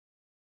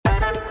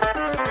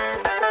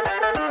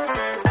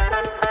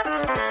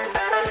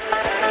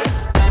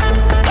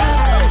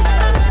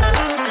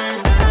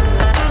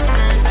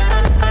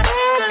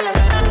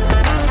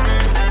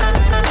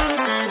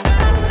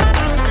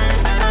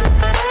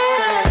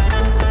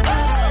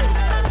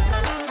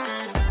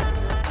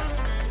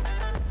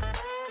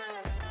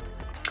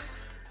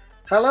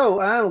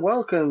Hello and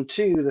welcome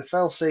to the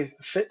Failsafe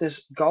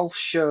Fitness Golf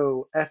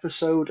Show,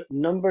 episode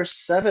number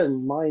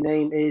 7. My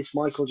name is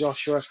Michael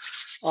Joshua.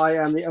 I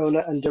am the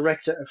owner and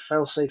director of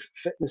Failsafe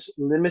Fitness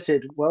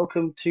Limited.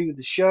 Welcome to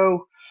the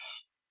show.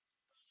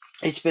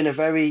 It's been a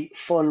very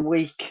fun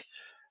week.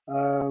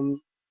 Um,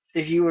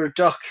 if you were a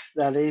duck,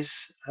 that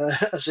is,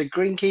 as a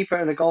greenkeeper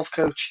and a golf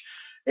coach,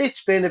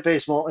 it's been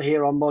abysmal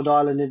here on Mud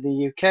Island in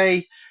the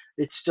UK.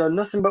 It's done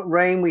nothing but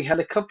rain. We had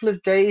a couple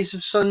of days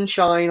of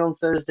sunshine on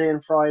Thursday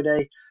and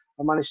Friday.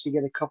 I managed to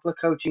get a couple of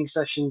coaching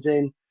sessions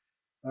in.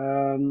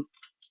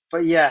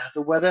 But yeah,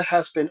 the weather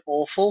has been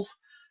awful.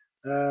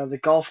 The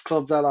golf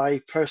club that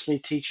I personally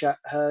teach at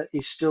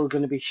is still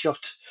going to be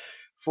shut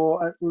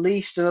for at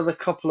least another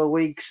couple of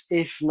weeks,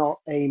 if not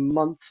a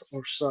month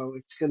or so.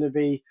 It's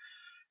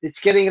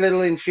getting a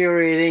little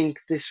infuriating.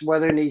 This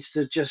weather needs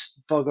to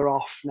just bugger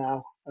off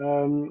now.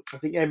 I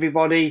think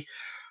everybody,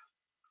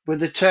 with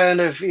the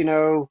turn of,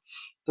 the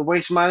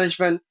waste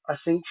management, I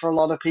think for a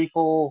lot of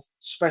people,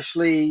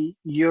 especially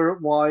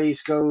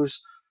Europe-wise,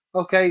 goes,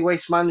 okay,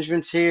 waste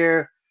management's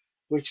here,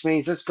 which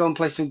means let's go and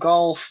play some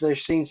golf. They've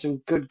seen some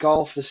good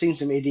golf. They've seen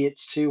some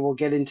idiots too. We'll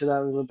get into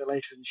that a little bit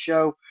later in the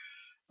show.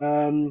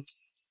 Um,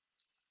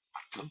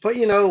 but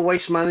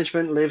waste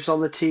management lives on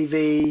the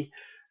TV,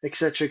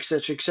 etc.,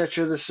 etc.,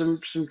 etc. There's some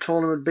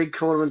big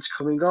tournaments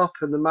coming up,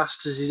 and the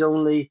Masters is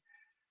only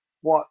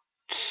what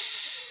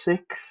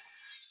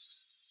 6,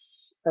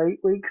 8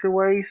 weeks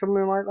away,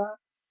 something like that.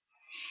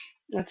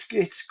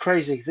 It's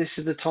crazy. This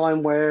is the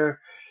time where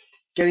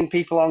getting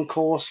people on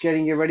course,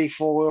 getting you ready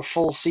for a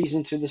full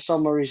season through the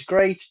summer is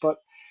great, but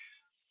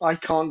I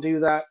can't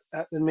do that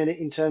at the minute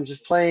in terms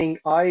of playing.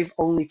 I've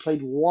only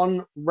played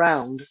one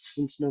round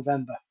since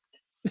November.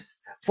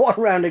 One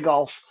round of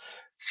golf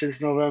since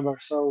November.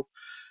 So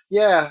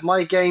yeah,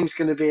 my game's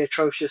going to be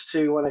atrocious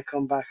too when I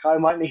come back. I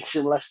might need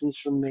some lessons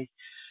from me.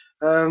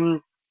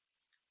 Um,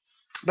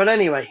 but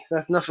anyway,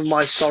 that's enough of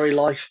my sorry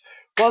life.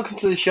 Welcome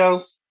to the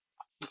show.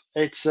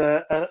 It's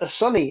a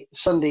sunny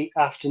Sunday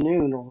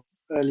afternoon or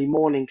early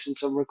morning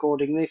since I'm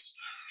recording this.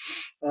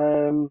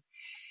 Um,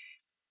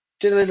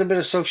 did a little bit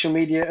of social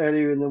media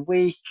earlier in the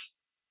week.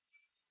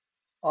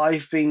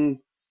 I've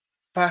been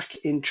back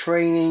in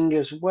training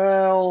as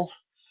well.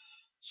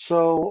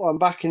 So I'm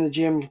back in the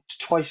gym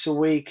twice a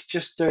week,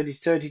 just 30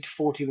 to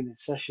 40-minute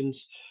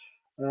sessions.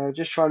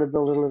 Just trying to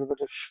build a little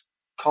bit of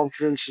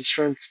confidence and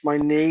strength. My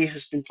knee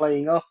has been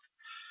playing up.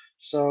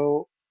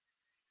 So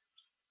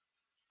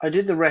I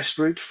did the rest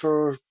route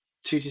for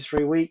 2 to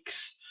 3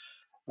 weeks.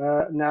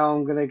 Now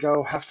I'm going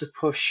to have to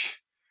push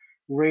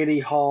really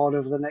hard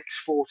over the next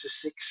 4 to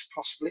 6,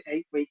 possibly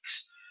 8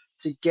 weeks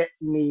to get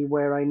me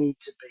where I need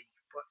to be.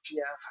 But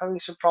yeah, I'm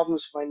having some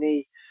problems with my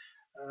knee,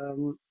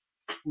 um,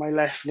 my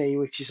left knee,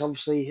 which is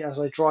obviously as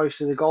I drive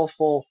through the golf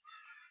ball,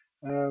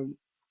 um,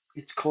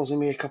 it's causing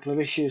me a couple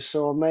of issues.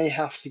 So I may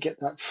have to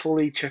get that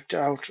fully checked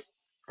out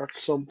at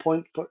some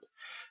point. But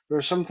there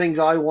are some things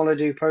I want to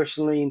do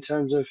personally in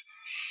terms of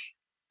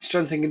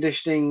strength and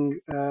conditioning,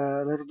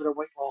 a little bit of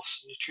weight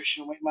loss,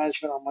 nutrition, weight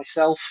management on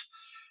myself.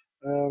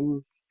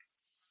 Um,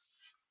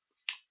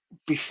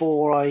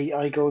 before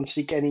I go and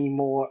seek any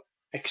more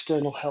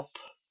external help.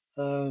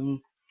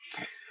 Um,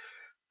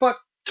 but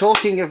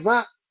talking of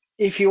that,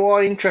 if you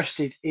are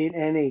interested in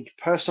any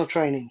personal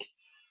training,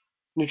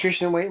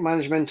 nutrition and weight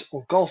management,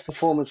 or golf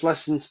performance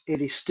lessons,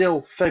 it is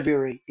still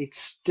February. It's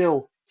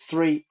still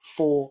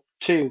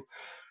 342.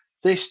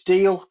 This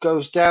deal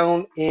goes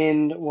down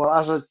in, well,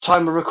 as a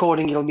time of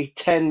recording, it'll be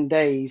 10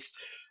 days.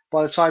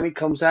 By the time it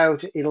comes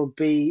out, it'll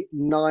be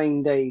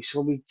 9 days.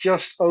 So it'll be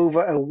just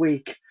over a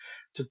week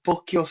to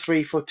book your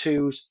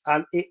 342s,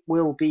 and it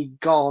will be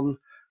gone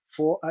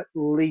for at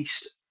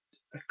least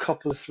a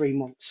couple of 3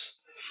 months.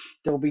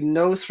 There will be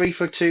no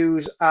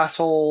 342s at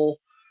all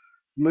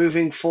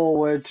moving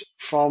forward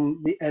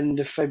from the end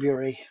of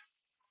February.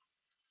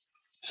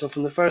 So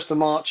from the 1st of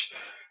March,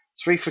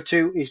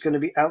 342 is going to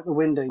be out the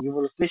window. You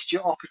will have missed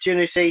your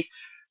opportunity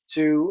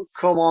to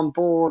come on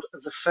board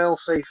the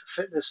Failsafe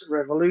Fitness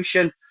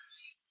Revolution,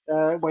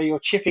 where your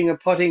chipping and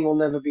putting will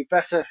never be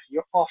better,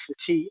 your off the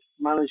tee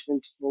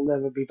management will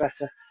never be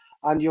better,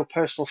 and your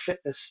personal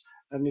fitness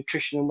and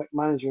nutrition and weight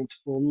management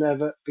will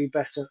never be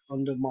better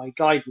under my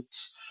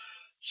guidance.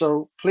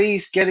 So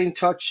please get in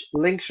touch.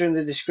 Links are in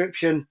the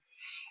description.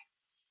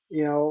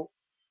 You know,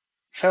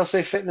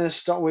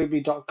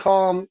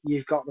 failsafefitness.weebly.com.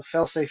 You've got the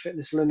Failsafe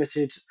Fitness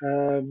Limited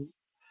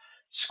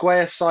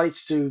Square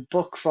sites to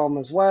book from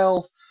as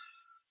well.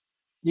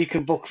 You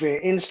can book via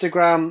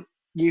Instagram.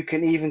 You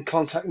can even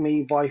contact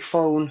me by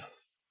phone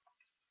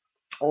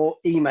or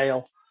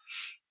email,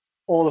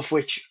 all of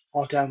which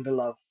are down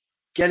below.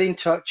 Get in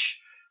touch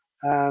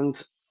and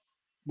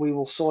we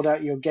will sort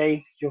out your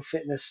game, your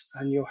fitness,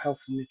 and your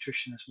health and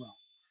nutrition as well.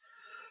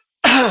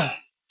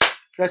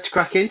 Let's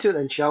crack into it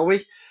then, shall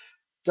we?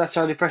 That's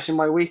how depressing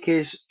my week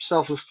is.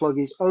 Selfless plug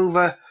is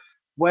over.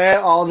 Where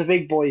are the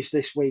big boys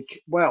this week?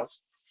 Well,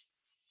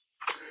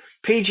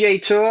 PGA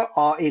Tour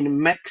are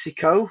in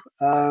Mexico.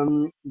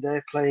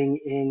 They're playing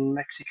in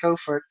Mexico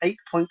for an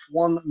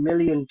 $8.1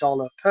 million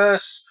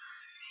purse.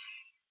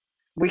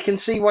 we can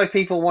see why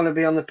people want to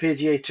be on the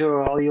PGA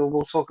Tour.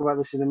 We'll talk about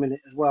this in a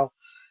minute as well.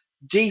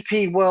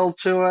 DP World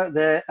Tour,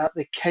 they're at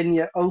the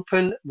Kenya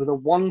Open with a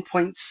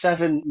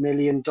 $1.7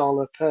 million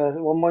per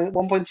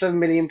 1.7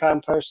 million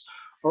pound purse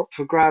up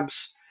for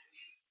grabs.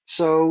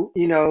 So,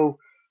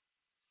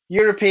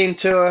 European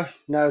Tour,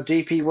 now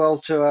DP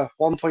World Tour,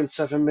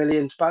 1.7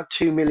 million, about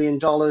 $2 million.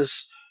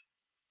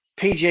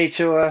 PGA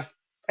Tour,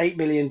 $8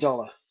 million.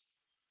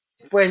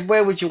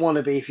 Where would you want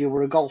to be if you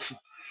were a golfer?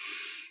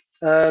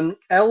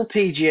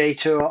 LPGA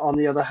Tour, on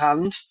the other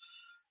hand,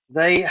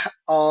 they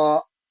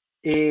are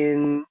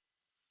in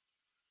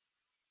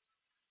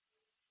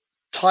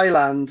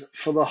Thailand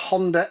for the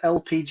Honda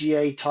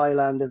LPGA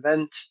Thailand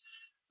event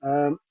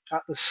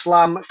at the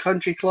Slam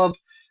Country Club,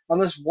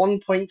 and there's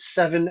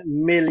 $1.7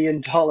 million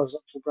up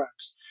for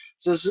grabs.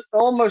 So it's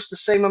almost the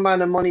same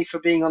amount of money for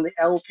being on the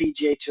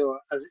LPGA Tour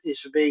as it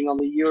is for being on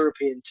the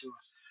European Tour.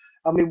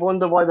 And we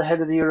wonder why the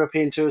head of the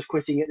European Tour is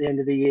quitting at the end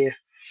of the year,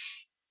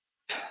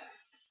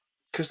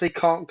 because they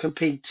can't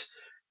compete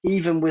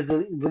even with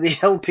the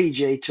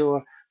LPGA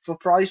Tour for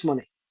prize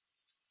money.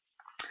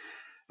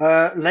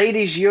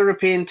 Ladies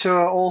European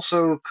Tour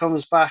also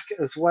comes back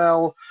as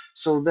well.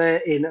 So they're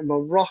in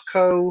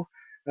Morocco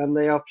and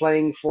they are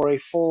playing for a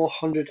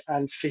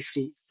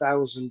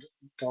 $450,000,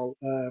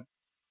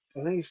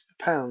 I think it's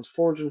pounds,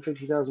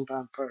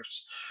 £450,000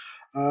 purse.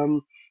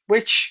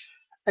 Which,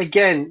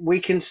 again, we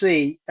can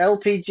see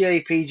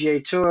LPGA,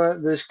 PGA Tour,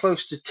 there's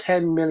close to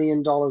 $10 million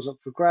up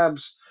for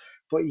grabs.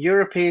 But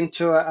European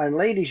Tour and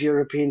Ladies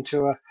European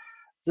Tour,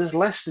 there's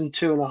less than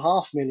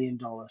 $2.5 million.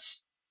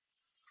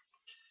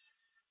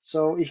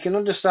 So you can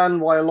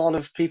understand why a lot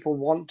of people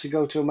want to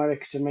go to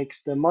America to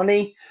make their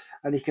money,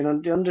 and you can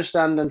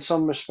understand in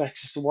some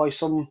respects as to why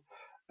some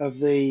of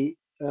the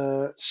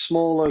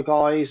smaller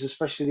guys,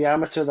 especially the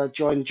amateur that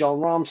joined John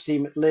Rahm's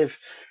team at Live,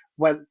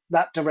 went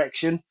that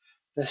direction.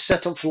 They're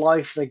set up for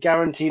life. They're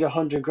guaranteed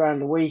 100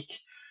 grand a week.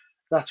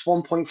 That's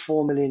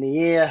 1.4 million a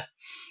year.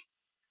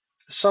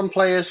 Some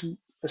players,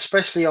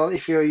 especially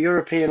if you're a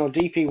European or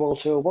DP World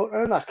Tour, won't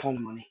earn that kind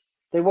of money.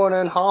 They won't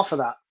earn half of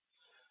that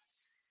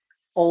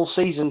all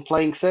season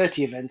playing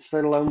 30 events,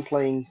 let alone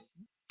playing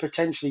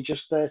potentially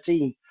just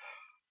 13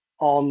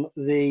 on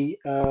the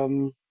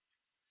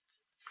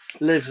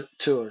live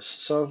tours.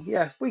 So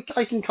yeah,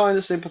 I can kind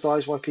of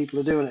sympathise why people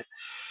are doing it.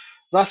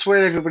 That's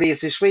where everybody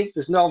is this week.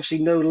 There's obviously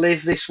no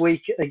live this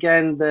week.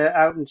 Again, they're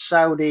out in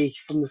Saudi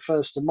from the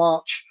 1st of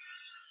March.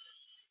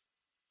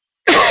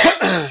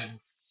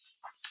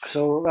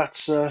 So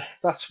that's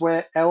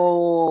where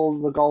all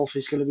the golf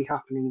is going to be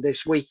happening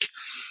this week.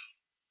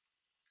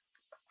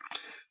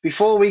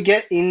 Before we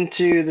get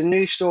into the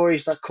news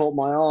stories that caught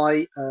my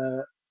eye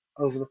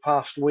over the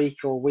past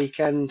week or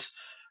weekend,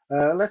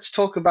 let's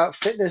talk about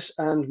fitness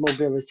and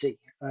mobility.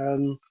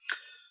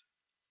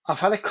 I've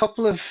had a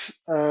couple of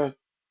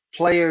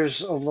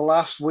players over the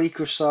last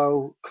week or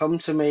so come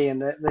to me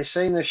and they're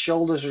saying their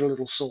shoulders are a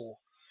little sore.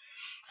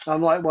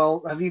 I'm like,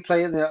 well, have you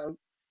played?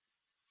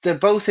 They're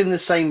both in the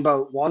same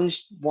boat.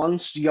 One's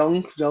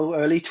young,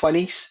 early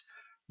 20s,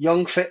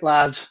 young fit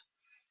lad.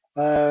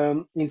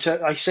 I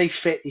say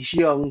fit, he's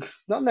young,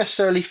 not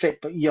necessarily fit,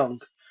 but young.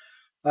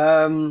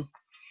 And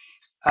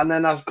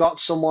then I've got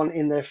someone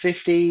in their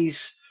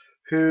 50s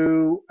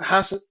who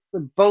has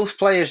both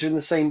players are in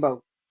the same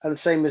boat and the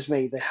same as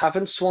me. They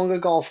haven't swung a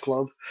golf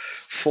club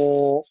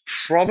for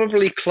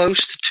probably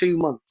close to 2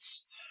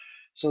 months.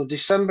 So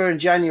December and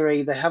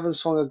January, they haven't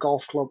swung a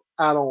golf club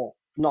at all,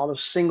 not a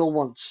single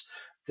once.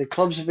 The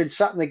clubs have been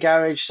sat in the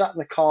garage, sat in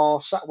the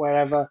car, sat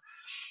wherever.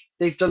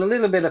 They've done a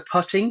little bit of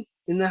putting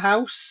in the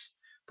house,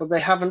 but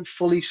they haven't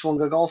fully swung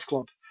a golf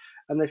club.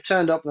 And they've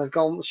turned up and they've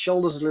gone,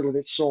 shoulders a little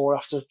bit sore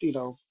after, a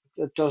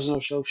dozen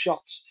or so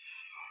shots.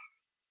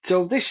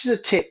 So this is a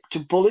tip to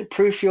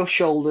bulletproof your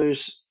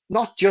shoulders,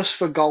 not just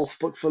for golf,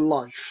 but for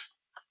life.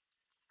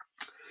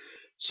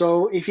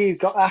 So if you've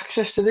got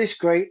access to this,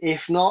 great.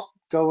 If not,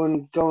 go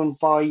and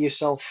buy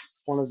yourself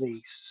one of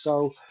these.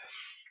 So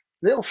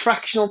little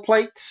fractional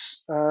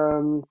plates,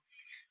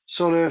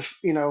 sort of,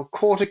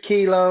 quarter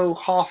kilo,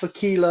 half a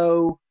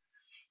kilo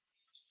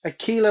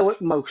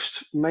at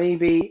most,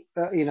 maybe,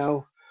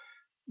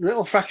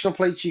 little fractional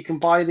plates. You can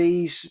buy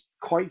these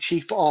quite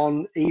cheap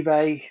on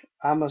eBay,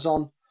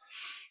 Amazon.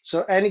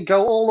 So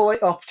go all the way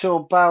up to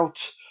about,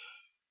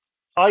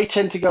 I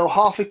tend to go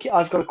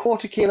I've got a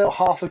quarter kilo,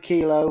 half a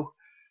kilo,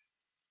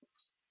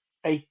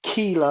 a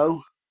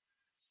kilo,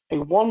 a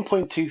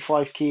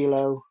 1.25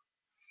 kilo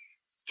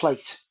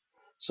plate.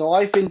 So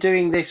I've been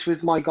doing this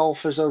with my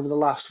golfers over the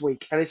last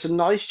week, and it's a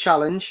nice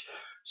challenge.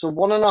 So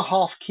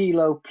 1.5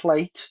 kilo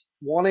plate,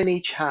 one in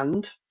each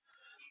hand.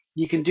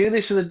 You can do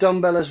this with a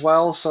dumbbell as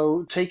well.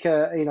 So take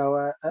a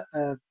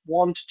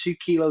 1 to 2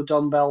 kilo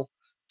dumbbell,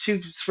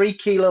 3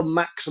 kilo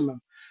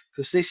maximum,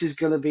 because this is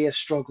going to be a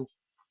struggle.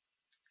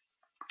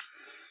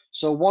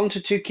 So 1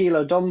 to 2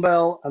 kilo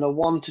dumbbell and a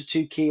 1 to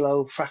 2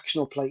 kilo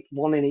fractional plate,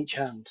 one in each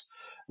hand.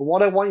 And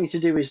what I want you to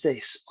do is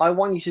this. I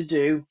want you to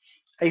do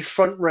a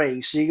front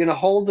raise. So you're going to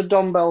hold the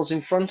dumbbells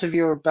in front of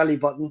your belly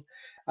button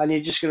and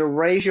you're just going to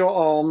raise your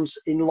arms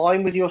in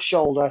line with your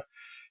shoulder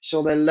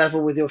so they're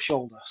level with your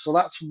shoulder. So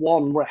that's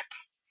 1 rep.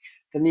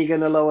 Then you're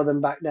going to lower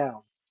them back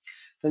down.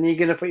 Then you're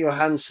going to put your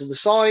hands to the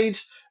side,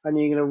 and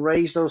you're going to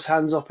raise those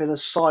hands up in a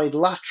side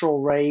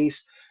lateral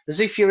raise, as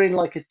if you're in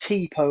like a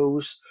T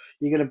pose.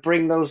 You're going to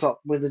bring those up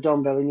with the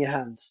dumbbell in your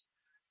hand.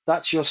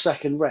 That's your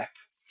 2nd rep.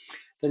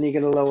 Then you're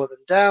going to lower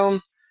them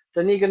down.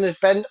 Then you're going to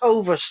bend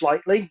over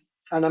slightly,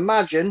 and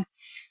imagine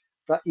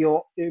that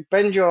you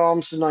bend your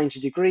arms to 90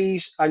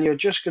 degrees, and you're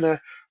just going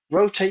to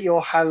rotate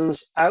your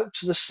hands out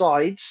to the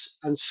sides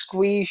and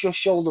squeeze your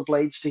shoulder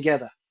blades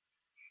together.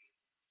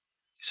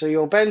 So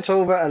you're bent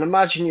over, and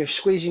imagine you're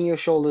squeezing your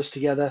shoulders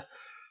together,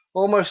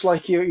 almost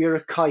like you're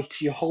a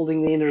kite. You're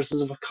holding the innards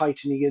of a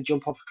kite and you're going to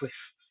jump off a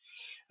cliff,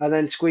 and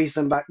then squeeze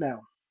them back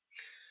down.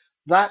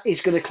 That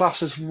is going to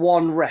class as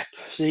 1 rep.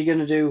 So you're going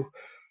to do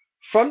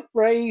front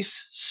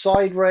raise,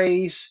 side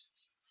raise,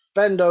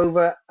 bend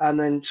over, and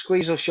then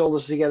squeeze those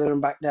shoulders together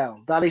and back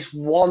down. That is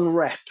 1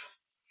 rep,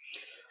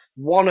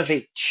 1 of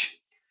each.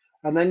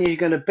 And then you're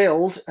going to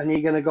build, and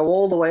you're going to go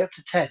all the way up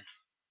to 10.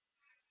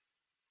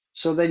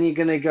 So then you're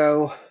going to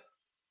go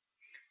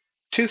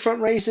 2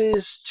 front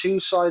raises, 2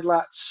 side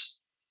lats,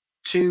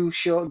 2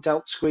 short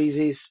delt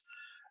squeezes,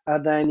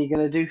 and then you're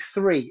going to do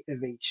 3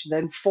 of each,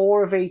 then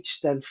 4 of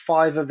each, then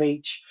 5 of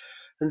each,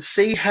 and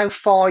see how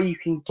far you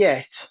can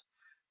get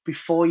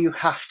before you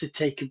have to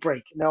take a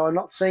break. Now, I'm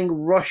not saying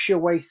rush your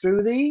way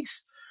through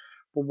these,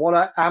 but what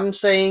I am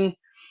saying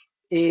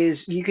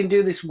is you can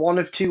do this one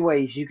of 2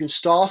 ways. You can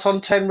start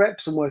on 10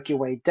 reps and work your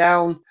way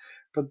down,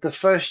 but the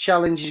first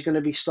challenge is going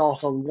to be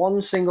start on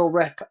 1 single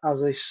rep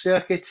as a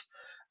circuit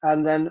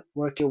and then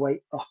work your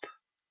way up.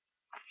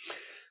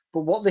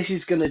 But what this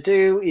is going to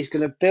do is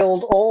going to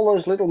build all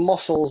those little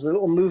muscles, the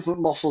little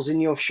movement muscles in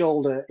your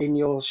shoulder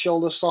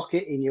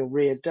socket, in your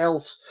rear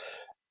delt,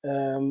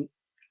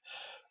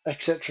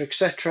 etc.,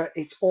 etc.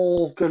 It's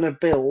all going to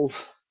build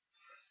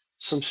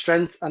some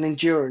strength and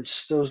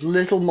endurance, those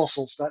little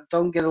muscles that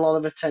don't get a lot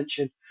of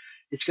attention.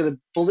 It's going to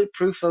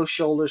bulletproof those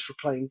shoulders for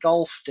playing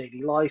golf,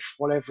 daily life,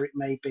 whatever it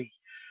may be.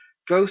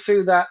 Go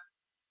through that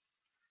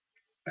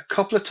a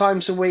couple of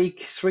times a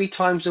week, 3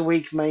 times a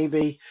week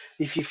maybe,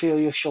 if you feel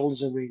your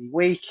shoulders are really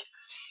weak.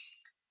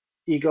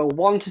 You go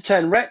 1 to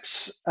 10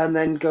 reps and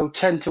then go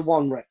 10 to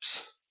 1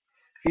 reps.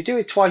 If you do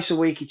it twice a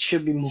week, it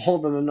should be more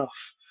than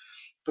enough.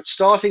 But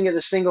starting at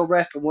a single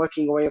rep and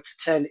working your way up to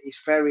 10 is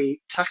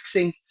very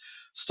taxing.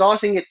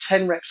 Starting at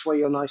 10 reps where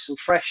you're nice and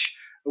fresh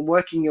and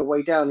working your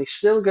way down is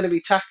still going to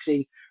be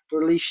taxing, but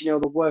at least you know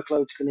the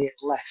workload's going to get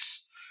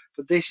less.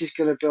 But this is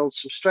going to build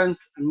some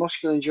strength and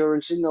muscular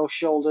endurance in those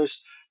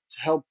shoulders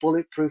to help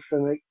bulletproof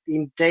them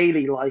in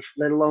daily life,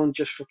 let alone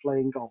just for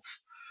playing golf.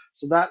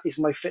 So that is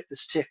my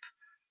fitness tip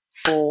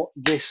for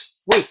this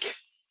week.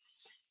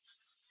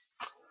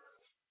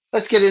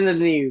 Let's get into the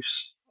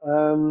news.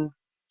 And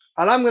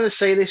I'm going to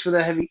say this with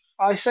a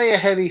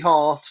heavy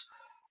heart.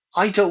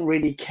 I don't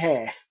really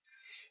care.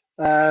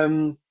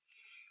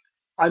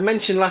 I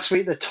mentioned last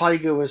week that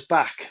Tiger was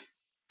back,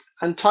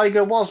 and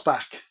Tiger was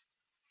back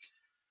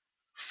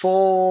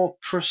for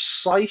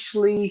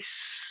precisely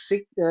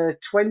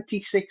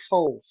 26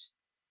 holes.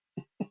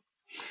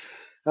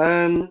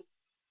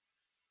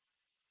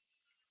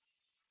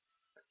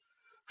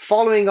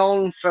 Following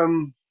on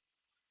from,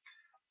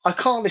 I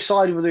can't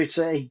decide whether it's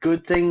a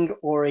good thing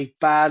or a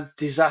bad,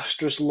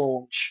 disastrous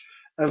launch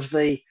of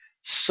the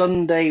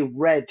Sunday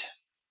Red.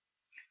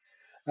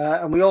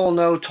 And we all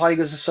know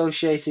Tiger's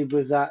associated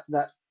with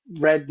that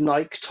red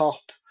Nike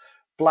top,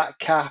 black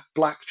cap,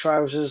 black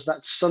trousers,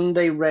 that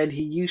Sunday Red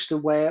he used to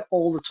wear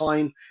all the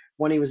time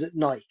when he was at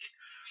Nike.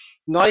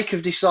 Nike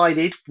have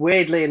decided,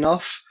 weirdly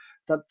enough,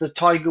 that the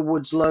Tiger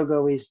Woods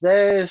logo is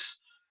theirs,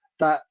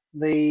 that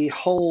the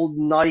whole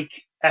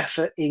Nike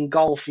effort in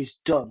golf is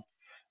done.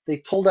 They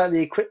pulled out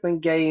the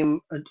equipment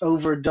game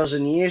over a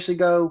dozen years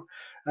ago,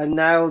 and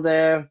now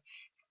they're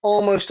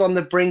almost on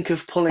the brink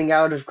of pulling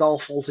out of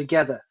golf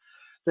altogether.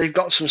 They've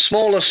got some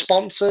smaller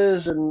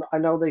sponsors, and I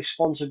know they've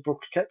sponsored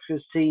Brooks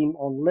Koepka's team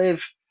on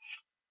Live.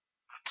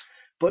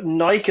 But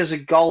Nike as a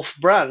golf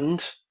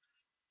brand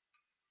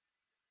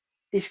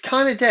is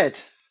kind of dead.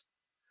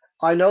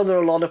 I know there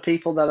are a lot of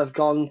people that have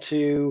gone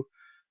to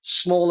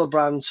smaller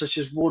brands such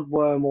as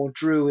Woodworm or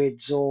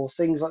Druids or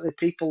things like that,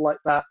 people like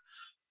that,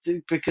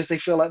 because they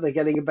feel like they're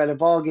getting a better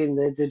bargain.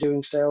 They're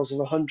doing sales of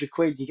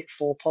 £100. You get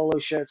 4 polo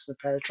shirts and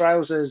a pair of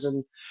trousers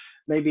and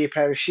maybe a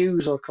pair of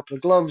shoes or a couple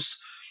of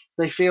gloves.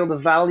 They feel the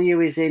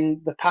value is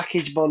in the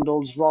package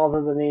bundles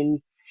rather than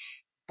in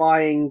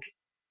buying,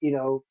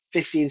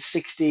 50 and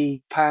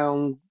 60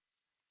 pound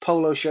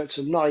polo shirts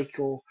from Nike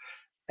or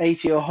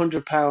 80 or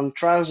 100 pound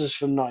trousers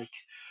from Nike.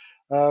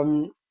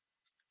 And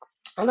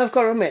I've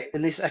got to admit,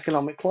 in this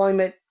economic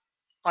climate,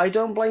 I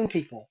don't blame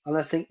people. And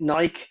I think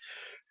Nike,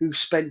 who've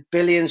spent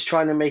billions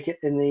trying to make it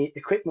in the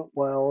equipment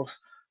world,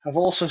 have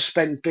also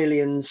spent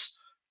billions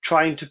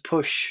trying to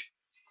push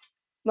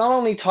not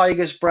only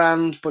Tiger's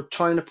brand, but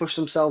trying to push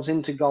themselves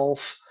into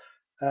golf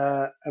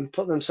and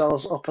put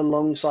themselves up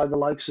alongside the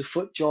likes of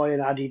FootJoy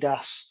and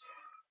Adidas.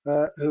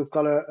 who've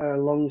got a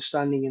long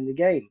standing in the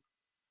game.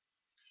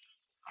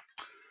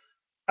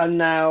 And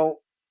now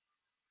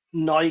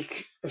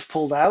Nike have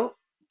pulled out.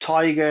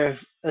 Tiger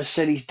has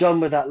said he's done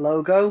with that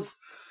logo.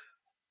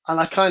 And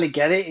I kind of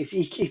get it.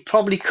 He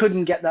probably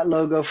couldn't get that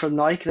logo from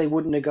Nike. They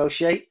wouldn't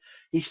negotiate.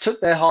 He's took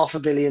their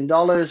 $500 million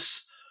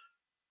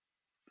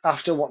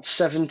after what,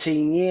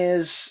 17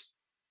 years,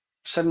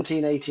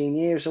 17, 18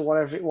 years or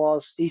whatever it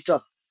was. He's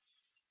done.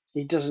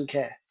 He doesn't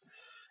care.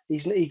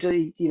 He's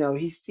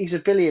a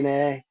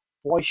billionaire.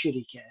 Why should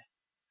he care?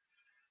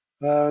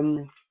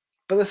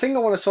 But the thing I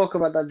want to talk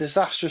about, that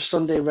disastrous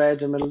Sunday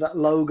red, I mean, that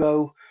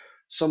logo,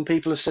 some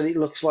people have said it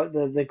looks like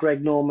the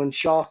Greg Norman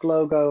shark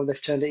logo. They've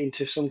turned it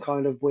into some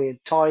kind of weird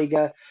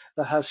tiger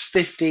that has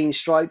 15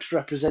 stripes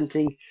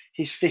representing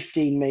his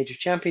 15 major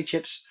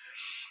championships.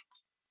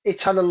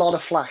 It's had a lot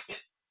of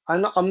flack.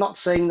 I'm not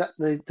saying that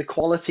the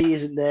quality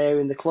isn't there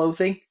in the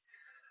clothing,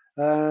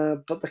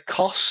 but the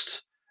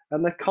cost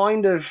and the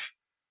kind of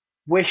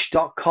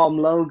Wish.com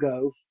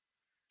logo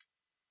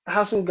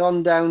hasn't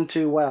gone down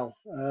too well.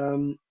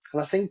 And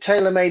I think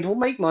TaylorMade will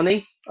make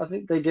money. I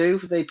think they do.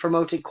 They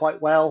promote it quite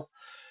well.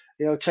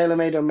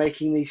 TaylorMade are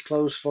making these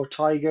clothes for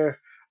Tiger.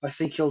 I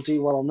think he'll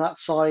do well on that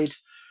side.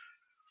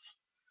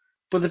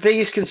 But the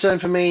biggest concern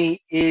for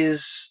me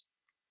is,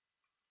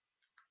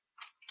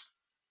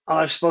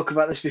 I've spoke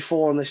about this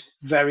before on this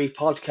very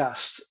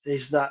podcast,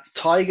 is that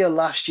Tiger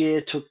last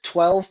year took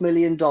 $12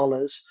 million,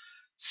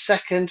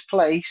 second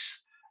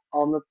place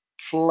on the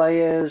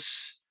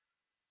Players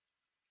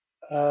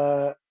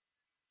uh,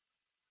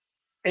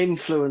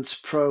 Influence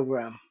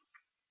Program,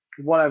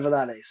 whatever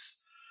that is.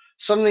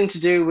 Something to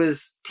do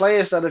with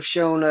players that have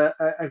shown a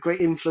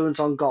great influence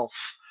on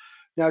golf.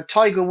 Now,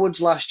 Tiger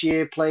Woods last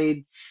year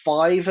played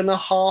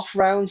 5.5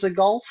 rounds of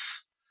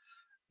golf,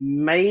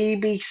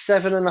 maybe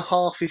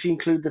 7.5 if you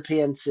include the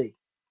PNC.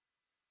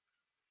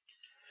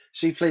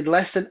 So he played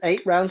less than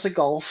 8 rounds of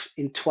golf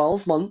in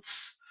 12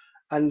 months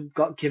and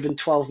got given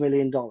 $12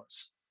 million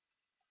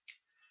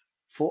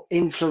for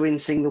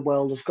influencing the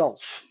world of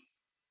golf.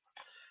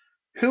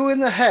 Who in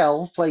the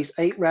hell plays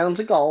 8 rounds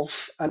of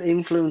golf and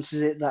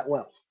influences it that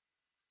well?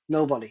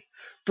 Nobody.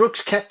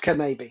 Brooks Koepka,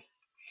 maybe.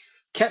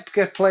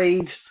 Koepka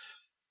played,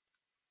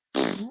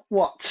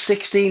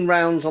 16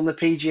 rounds on the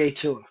PGA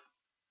Tour.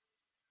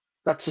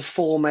 That's the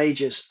 4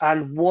 majors,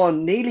 and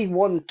nearly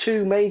won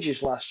 2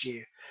 majors last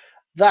year.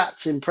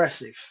 That's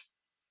impressive.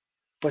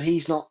 But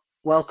he's not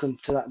welcome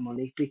to that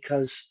money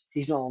because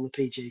he's not on the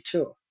PGA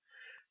Tour.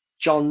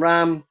 John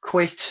Ram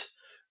quit.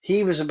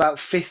 He was about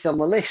 5th on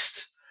the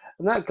list.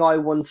 And that guy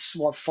won,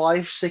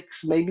 5,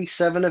 6, maybe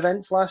 7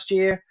 events last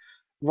year.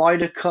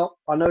 Ryder Cup,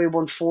 I know he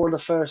won 4 of the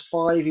first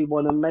 5. He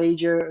won a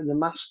major in the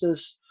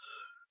Masters.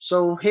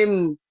 So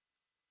him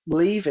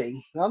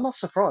leaving, I'm not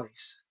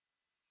surprised.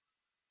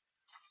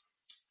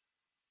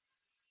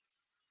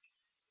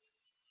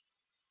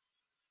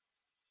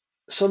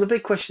 So the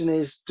big question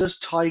is, does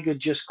Tiger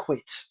just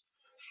quit?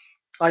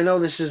 I know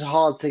this is a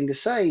hard thing to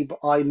say, but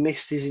I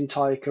missed his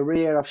entire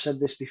career. I've said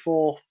this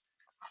before.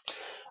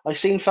 I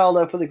seen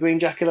Faldo put the green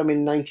jacket on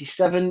in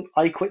 '97.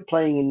 I quit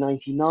playing in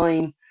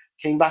 '99,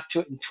 came back to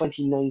it in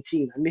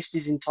 2019. I missed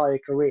his entire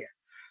career.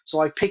 So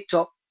I picked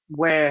up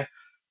where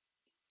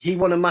he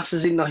won a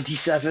Masters in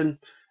 '97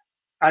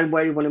 and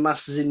where he won a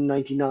Masters in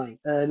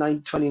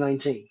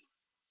 2019.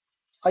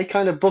 I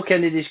kind of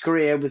bookended his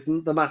career with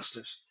the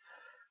Masters.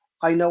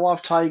 I know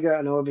of Tiger,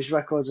 I know of his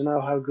records, I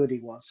know how good he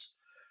was.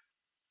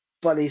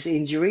 But his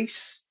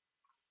injuries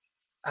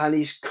and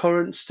his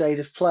current state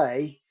of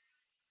play,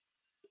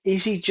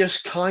 is he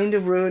just kind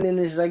of ruining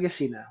his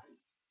legacy now?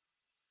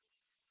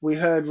 We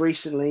heard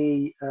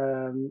recently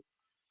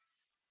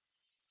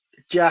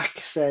Jack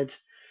said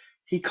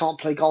he can't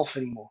play golf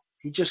anymore.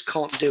 He just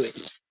can't do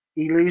it.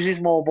 He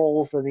loses more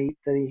balls than he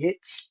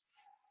hits,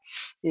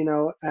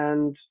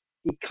 and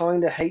he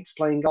kind of hates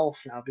playing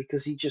golf now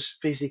because he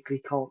just physically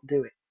can't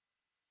do it.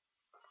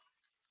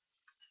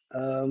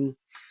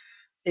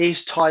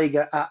 Is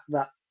Tiger at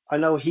that? I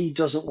know he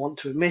doesn't want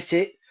to admit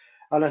it,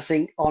 and I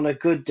think on a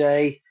good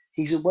day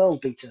he's a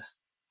world beater,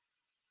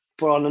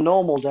 but on a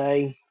normal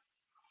day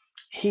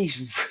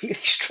he's really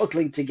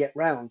struggling to get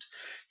round.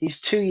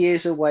 He's 2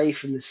 years away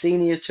from the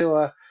senior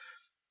tour.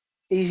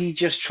 Is he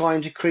just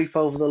trying to creep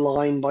over the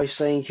line by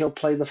saying he'll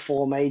play the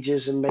 4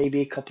 majors and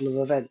maybe a couple of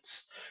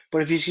events?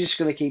 But if he's just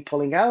going to keep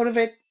pulling out of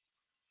it,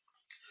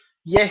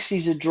 yes,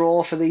 he's a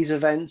draw for these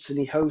events and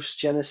he hosts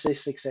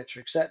Genesis,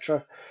 etc.,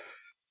 etc.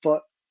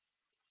 But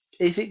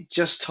is it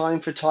just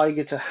time for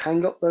Tiger to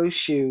hang up those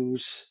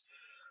shoes,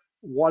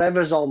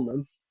 whatever's on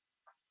them,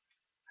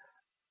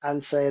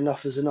 and say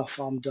enough is enough,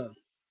 I'm done?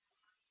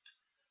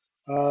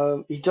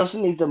 He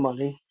doesn't need the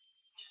money.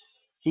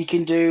 He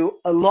can do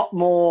a lot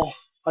more,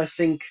 I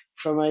think,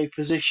 from a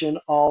position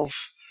of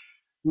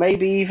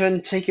maybe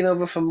even taking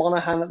over from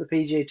Monahan at the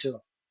PGA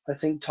Tour. I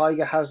think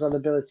Tiger has that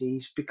ability.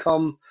 He's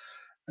become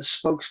a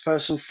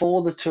spokesperson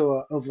for the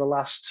tour over the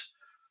last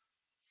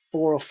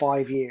 4 or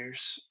 5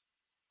 years.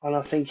 And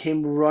I think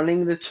him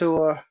running the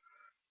tour,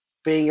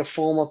 being a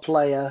former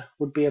player,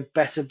 would be a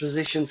better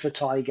position for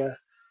Tiger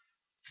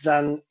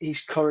than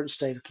his current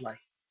state of play.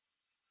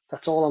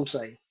 That's all I'm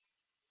saying.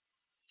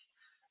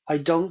 I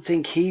don't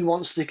think he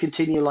wants to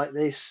continue like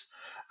this.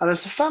 And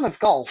as a fan of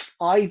golf,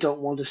 I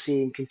don't want to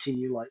see him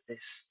continue like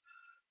this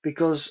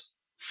because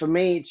for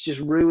me, it's just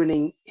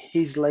ruining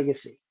his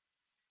legacy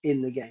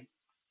in the game.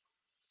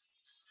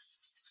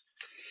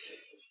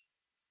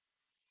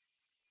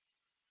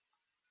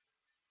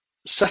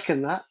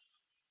 Second, that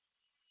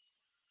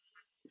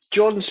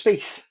Jordan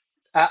Spieth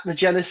at the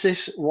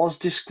Genesis was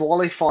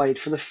disqualified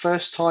for the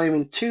first time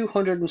in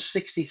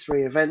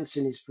 263 events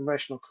in his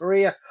professional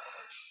career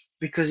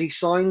because he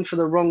signed for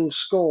the wrong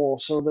score.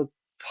 So the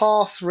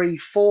par three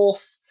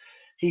fourth,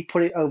 he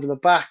put it over the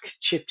back,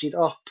 chipped it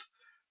up,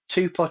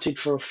 two putted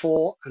for a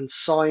four, and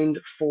signed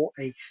for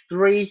a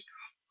three,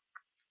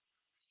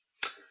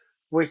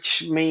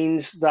 which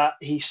means that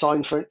he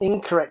signed for an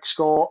incorrect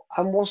score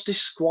and was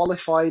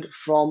disqualified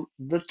from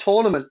the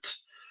tournament.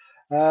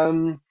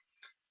 Um,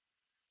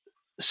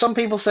 some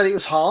people said it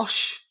was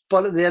harsh,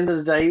 but at the end of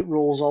the day,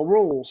 rules are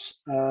rules.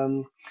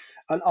 And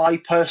I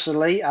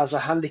personally, as a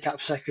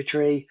handicap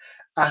secretary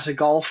at a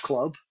golf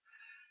club,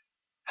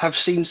 have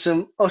seen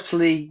some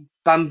utterly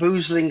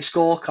bamboozling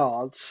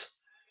scorecards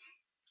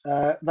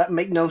that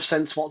make no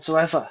sense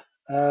whatsoever.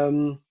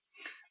 And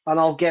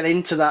I'll get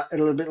into that a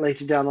little bit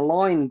later down the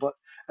line. But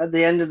at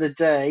the end of the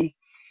day,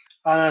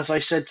 and as I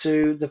said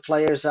to the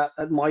players at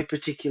my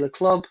particular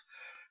club,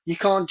 you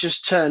can't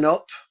just turn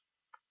up,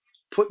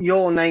 put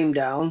your name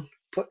down,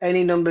 put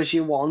any numbers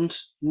you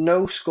want,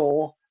 no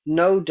score,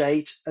 no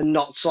date, and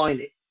not sign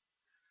it.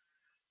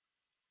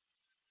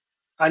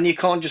 And you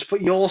can't just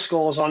put your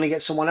scores on and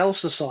get someone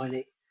else to sign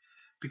it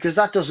because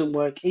that doesn't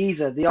work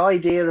either. The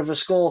idea of a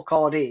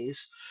scorecard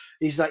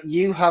is that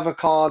you have a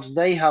card,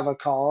 they have a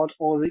card,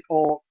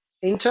 or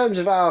in terms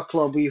of our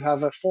club, we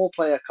have a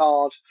four-player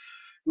card.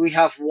 We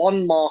have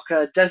one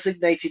marker,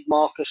 designated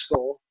marker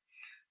score.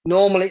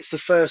 Normally, it's the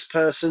first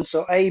person,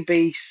 so A,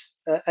 B,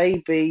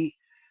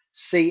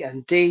 C,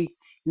 and D.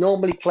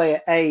 Normally, player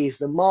A is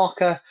the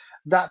marker.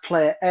 That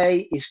player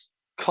A is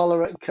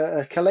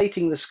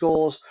collating the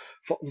scores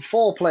for the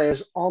four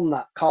players on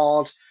that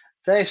card.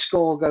 Their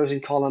score goes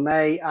in column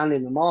A and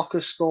in the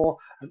marker score,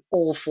 and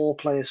all four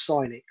players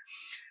sign it.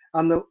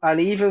 And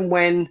even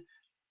when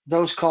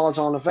those cards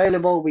aren't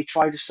available, we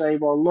try to say,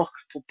 well, look,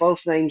 put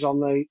both names on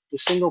the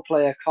single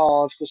player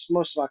card because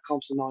most of our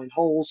comps are 9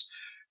 holes.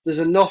 There's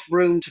enough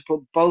room to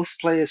put both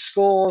players'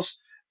 scores,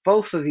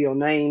 both of your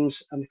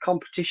names, and the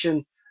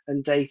competition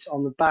and date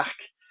on the back.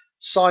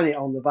 Sign it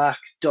on the back,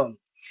 done.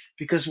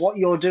 Because what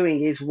you're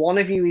doing is one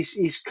of you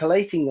is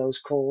collating those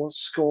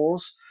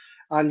scores,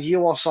 and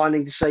you are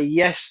signing to say,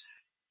 yes,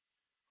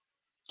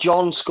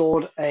 John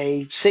scored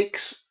a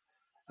 6,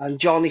 and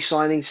John is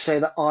signing to say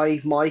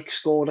that Mike,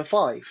 scored a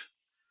 5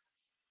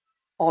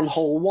 on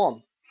hole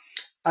 1,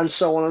 and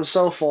so on and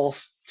so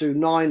forth through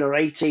 9 or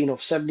 18 or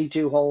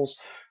 72 holes,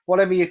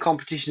 whatever your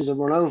competitions are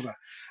run over.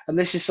 And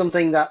this is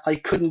something that I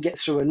couldn't get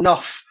through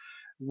enough.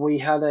 We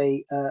had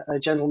a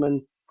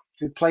gentleman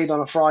who played on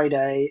a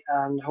Friday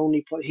and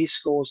only put his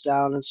scores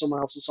down and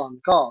someone else signed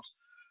the card.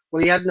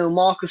 Well, he had no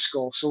marker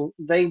score, so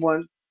they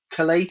weren't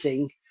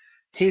collating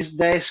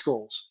their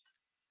scores.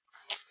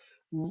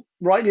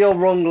 Rightly or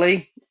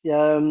wrongly,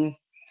 they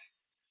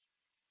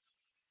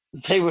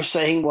were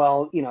saying,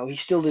 well, he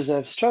still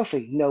deserves the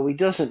trophy. No, he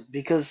doesn't,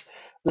 because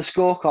the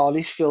scorecard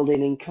is filled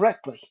in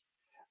incorrectly.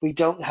 We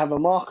don't have a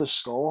marker's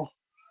score.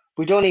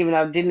 We didn't even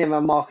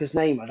have Marker's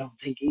name, I don't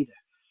think either.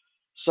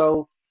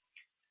 So,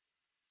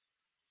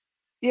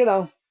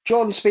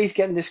 Jordan Spieth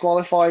getting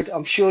disqualified.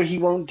 I'm sure he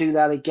won't do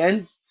that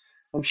again.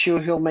 I'm sure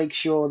he'll make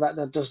sure that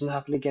that doesn't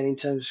happen again in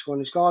terms of scoring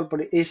his card.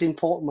 But it is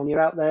important when you're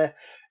out there,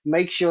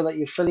 make sure that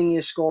you're filling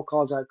your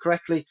scorecards out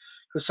correctly.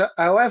 Because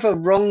however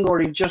wrong or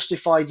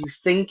unjustified you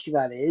think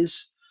that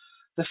is,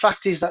 the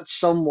fact is that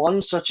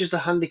someone, such as the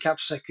handicap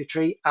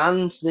secretary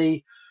and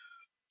the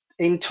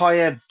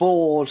entire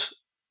board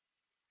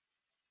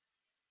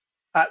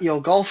at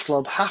your golf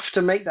club, have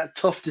to make that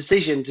tough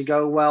decision to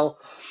go, well,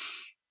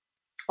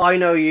 I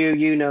know you,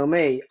 you know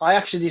me. I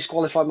actually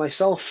disqualified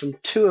myself from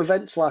 2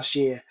 events last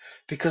year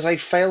because I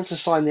failed to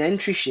sign the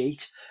entry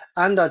sheet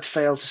and I'd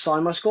failed to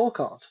sign my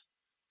scorecard.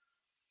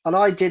 And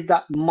I did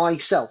that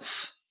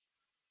myself.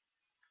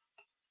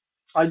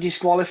 I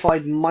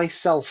disqualified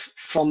myself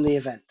from the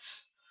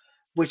event,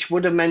 which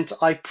would have meant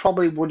I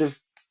probably would have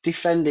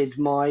defended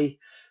my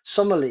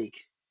summer league.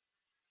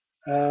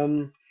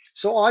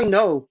 So I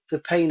know the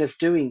pain of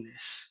doing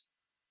this.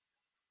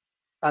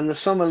 And the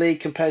summer league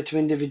compared to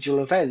individual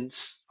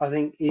events, I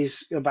think,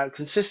 is about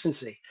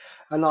consistency.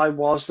 And I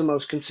was the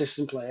most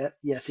consistent player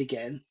yet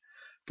again,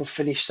 but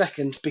finished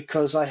second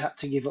because I had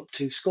to give up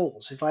 2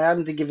 scores. If I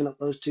hadn't given up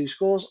those 2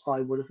 scores,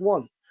 I would have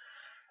won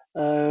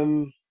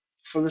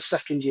for the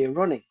second year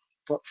running.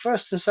 But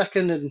first and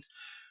second, and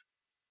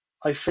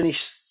I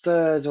finished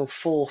third or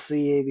fourth the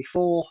year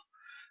before.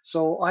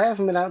 So I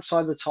haven't been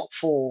outside the top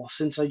 4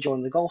 since I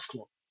joined the golf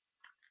club.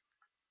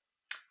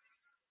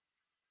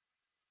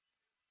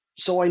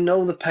 So I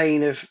know the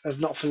pain of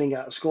not filling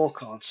out a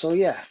scorecard. So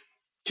yeah,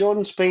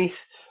 Jordan Spieth,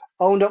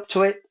 owned up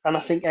to it, and I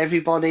think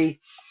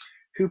everybody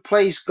who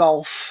plays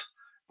golf,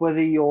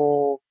 whether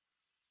you're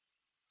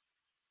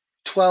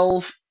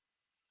 12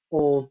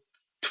 or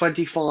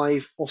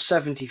 25 or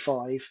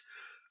 75,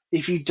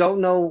 if you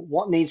don't know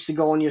what needs to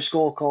go on your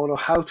scorecard or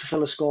how to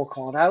fill a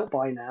scorecard out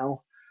by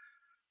now,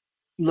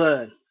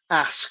 learn,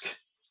 ask.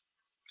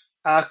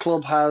 Our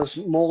club has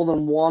more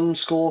than one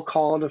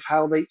scorecard of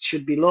how they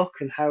should be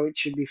look and how it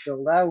should be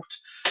filled out,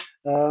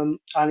 and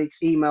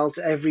it's emailed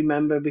to every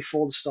member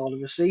before the start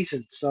of the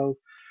season. So,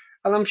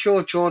 and I'm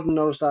sure Jordan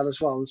knows that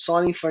as well. And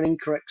signing for an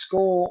incorrect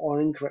score or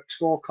an incorrect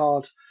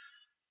scorecard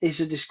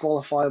is a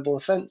disqualifiable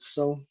offence.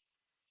 So,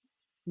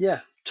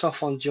 yeah,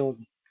 tough on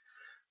Jordan.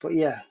 But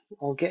yeah,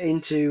 I'll get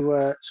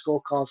into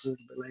scorecards a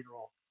little bit later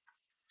on.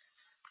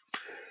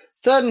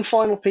 Third and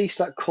final piece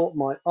that caught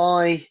my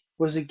eye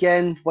was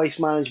again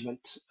waste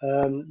management,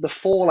 the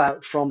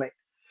fallout from it.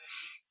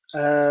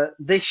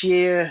 This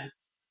year,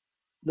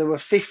 there were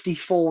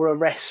 54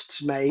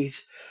 arrests made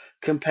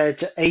compared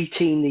to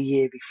 18 the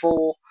year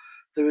before.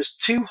 There was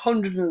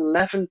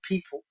 211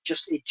 people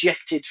just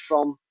ejected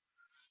from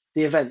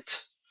the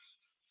event.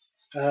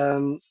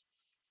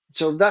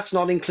 So that's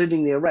not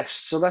including the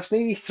arrests. So that's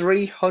nearly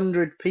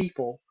 300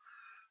 people,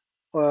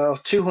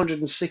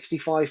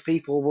 265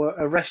 people were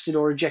arrested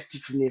or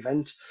ejected from the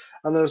event.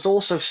 And there was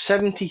also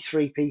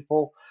 73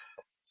 people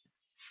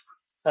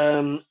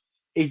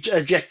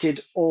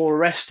ejected or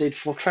arrested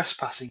for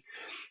trespassing.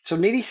 So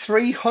nearly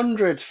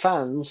 300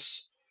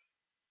 fans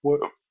were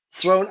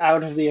thrown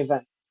out of the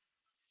event.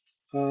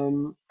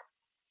 The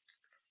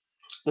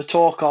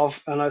talk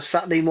of, and on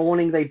Saturday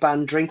morning, they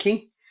banned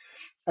drinking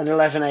at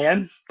 11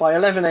 a.m. By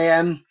 11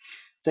 a.m.,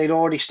 they'd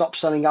already stopped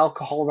selling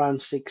alcohol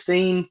around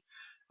 16.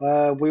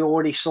 We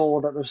already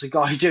saw that there was a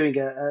guy doing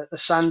a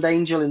sand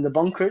angel in the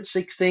bunker at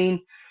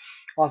 16.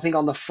 I think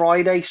on the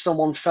Friday,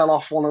 someone fell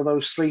off one of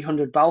those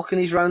 300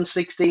 balconies around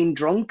 16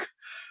 drunk.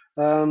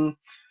 And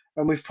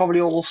we've probably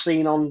all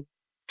seen on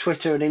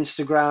Twitter and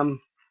Instagram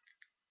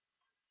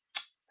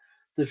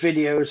the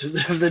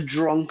videos of the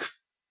drunk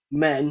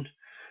men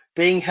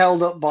being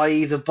held up by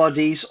either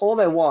buddies or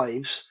their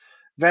wives,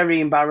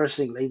 very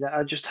embarrassingly, that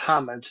are just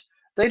hammered.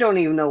 They don't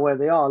even know where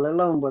they are, let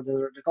alone whether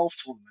they're at a golf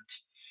tournament.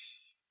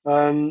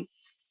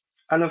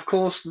 And of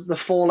course, the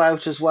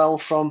fallout as well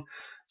from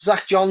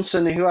Zach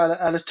Johnson, who had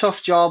a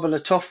tough job and a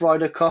tough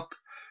Ryder Cup.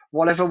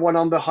 Whatever went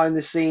on behind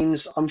the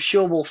scenes, I'm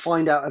sure we'll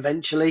find out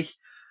eventually.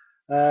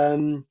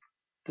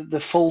 The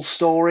full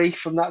story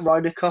from that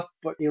Ryder Cup,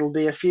 but it'll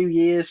be a few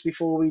years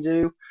before we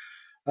do.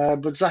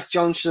 But Zach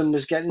Johnson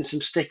was getting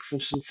some stick from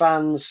some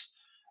fans,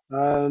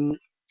 and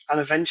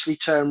eventually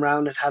turned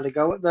around and had a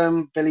go at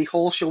them. Billy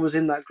Horschel was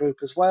in that group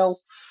as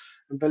well,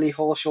 and Billy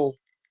Horschel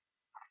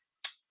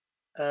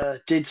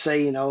did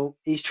say,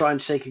 he's trying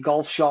to take a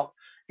golf shot.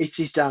 It's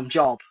his damn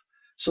job,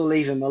 so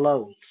leave him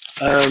alone.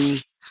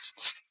 And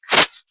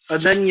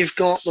then you've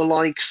got the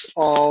likes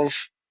of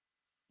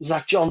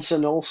Zach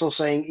Johnson also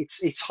saying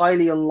it's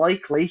highly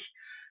unlikely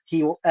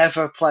he will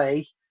ever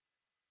play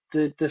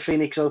the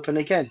Phoenix Open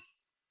again.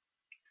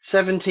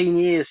 17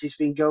 years he's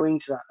been going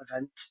to that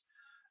event,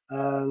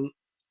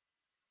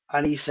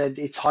 and he said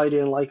it's highly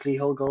unlikely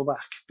he'll go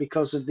back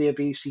because of the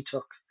abuse he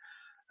took,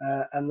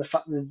 and the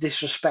fact the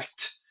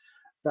disrespect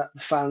that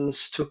the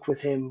fans took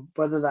with him.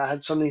 Whether that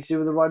had something to do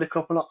with the Ryder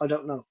Cup or not, I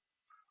don't know.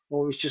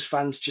 Or it was just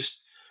fans just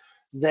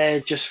there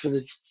just for the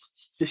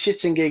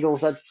shits and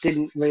giggles that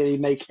didn't really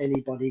make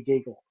anybody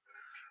giggle.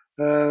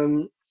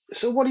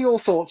 So what are your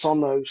thoughts on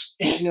those?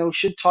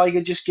 Should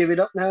Tiger just give it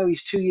up now?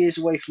 He's 2 years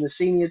away from the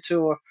senior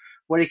tour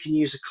where he can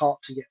use a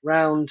cart to get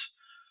round.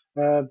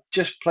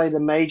 Just play the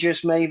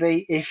majors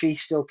maybe if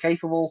he's still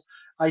capable.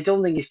 I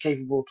don't think he's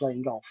capable of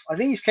playing golf. I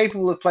think he's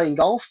capable of playing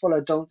golf, but I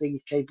don't think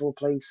he's capable of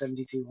playing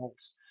 72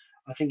 holes.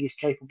 I think he's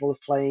capable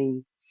of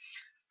playing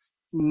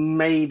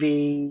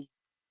maybe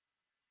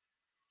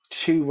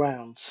 2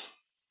 rounds.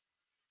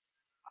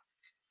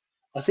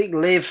 I think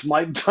Live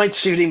might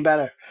suit him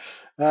better.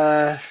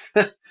 Uh,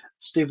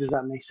 stupid as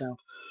that may sound.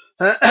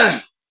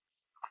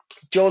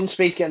 Jordan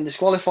Spieth getting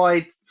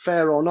disqualified,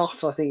 fair or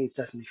not? I think it's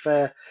definitely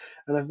fair.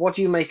 And what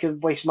do you make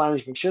of waste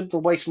management? Should the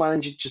waste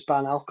management just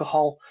ban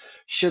alcohol?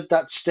 Should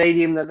that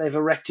stadium that they've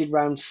erected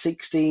round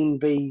 16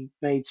 be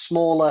made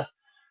smaller,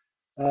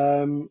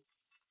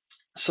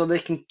 so they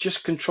can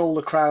just control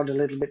the crowd a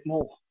little bit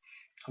more?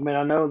 I mean,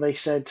 I know they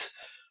said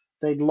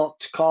they'd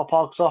locked car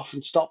parks off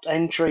and stopped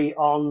entry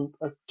on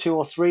 2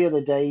 or 3 of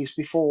the days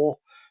before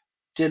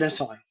dinner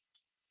time,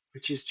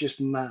 which is just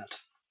mad.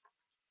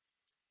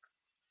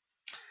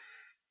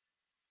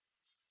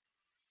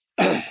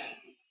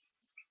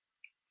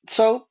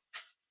 So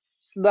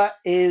that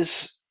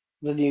is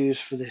the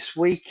news for this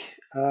week.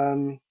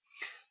 Little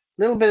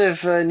bit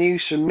of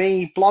news from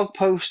me. Blog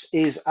post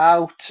is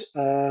out.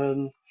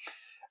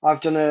 I've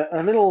done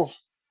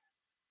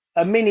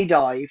a mini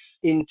dive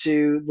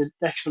into the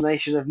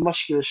explanation of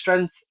muscular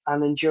strength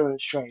and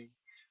endurance training.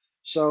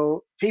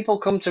 So people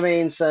come to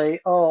me and say,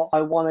 "Oh,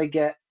 I want to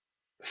get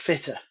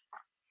fitter."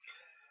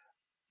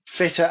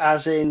 Fitter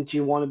as in, do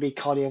you want to be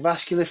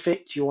cardiovascular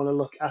fit? Do you want to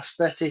look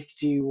aesthetic?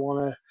 Do you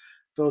want to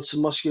build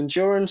some muscular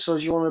endurance, or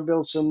do you want to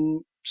build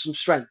some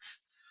strength?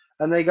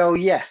 And they go,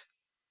 yeah.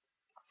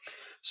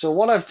 So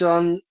what I've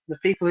done, the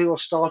people who are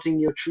starting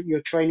your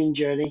training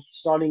journey,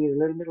 starting a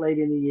little bit late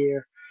in the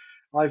year,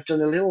 I've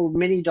done a little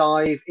mini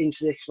dive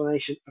into the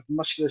explanation of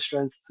muscular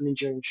strength and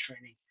endurance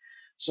training.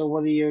 So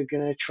whether you're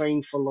going to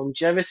train for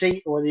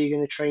longevity or whether you're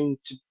going to train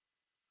to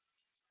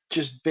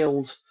just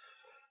build,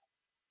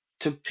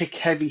 to pick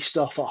heavy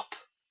stuff up.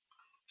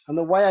 And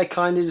the way I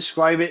kind of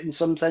describe it in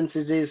some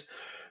senses is,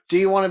 do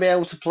you want to be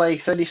able to play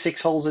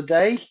 36 holes a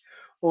day,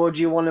 or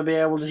do you want to be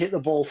able to hit the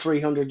ball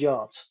 300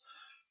 yards?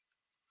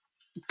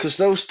 Because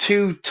those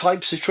two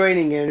types of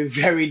training are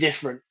very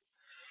different.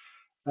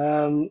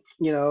 You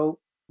know,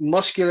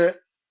 muscular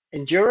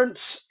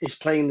endurance is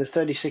playing the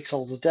 36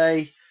 holes a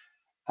day,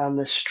 and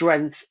the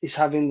strength is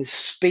having the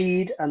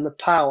speed and the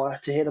power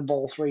to hit a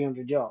ball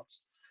 300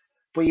 yards.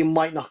 But you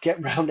might not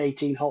get round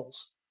 18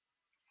 holes.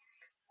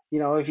 You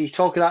know, if you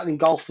talk that in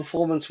golf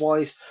performance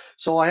wise,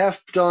 so I have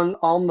done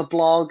on the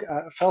blog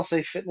at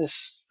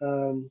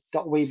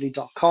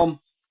failsafefitness.weebly.com.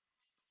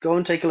 Go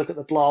and take a look at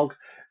the blog.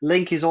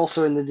 Link is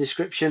also in the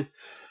description.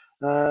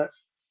 Uh,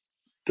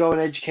 Go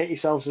and educate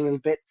yourselves a little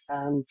bit,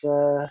 and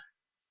you're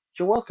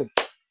welcome.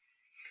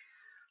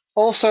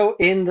 Also,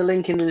 in the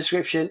link in the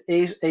description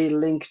is a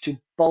link to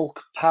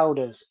bulk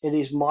powders. It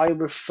is my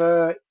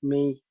refer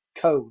me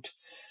code.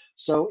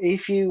 So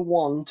if you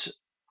want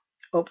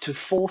up to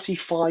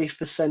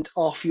 45%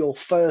 off your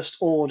first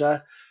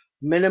order,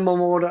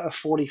 minimum order of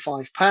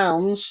 £45,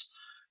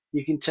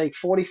 you can take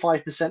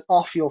 45%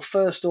 off your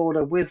first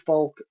order with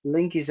bulk.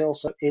 Link is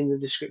also in the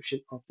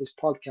description of this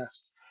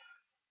podcast.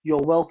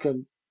 You're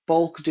welcome.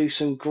 Bulk do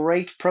some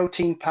great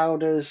protein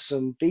powders,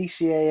 some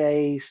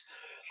BCAAs.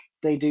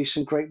 They do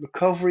some great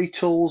recovery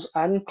tools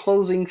and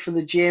clothing for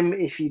the gym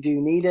if you do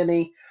need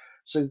any.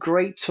 Some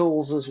great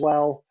tools as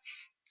well.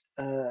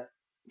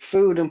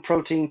 Food and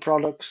protein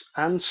products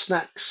and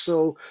snacks.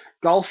 So,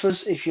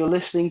 golfers, if you're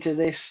listening to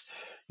this,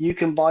 you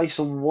can buy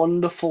some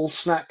wonderful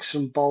snacks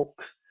from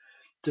Bulk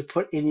to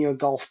put in your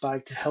golf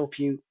bag to help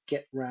you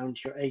get round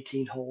your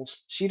 18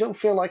 holes, so you don't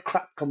feel like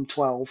crap come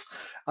 12.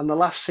 And the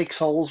last 6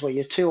 holes where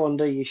you're 2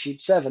 under, you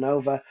shoot 7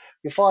 over,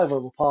 you're 5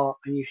 over par,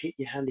 and you hit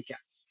your handicap.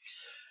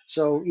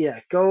 So yeah,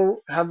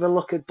 go have a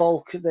look at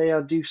Bulk. They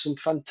do some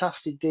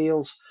fantastic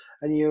deals,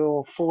 and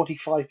you're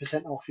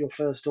 45% off your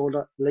first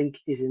order. Link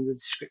is in the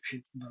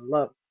description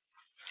below.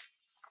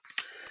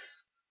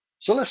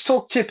 So let's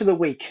talk tip of the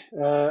week.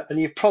 And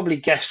you've probably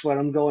guessed where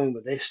I'm going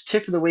with this.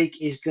 Tip of the week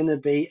is going to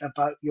be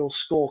about your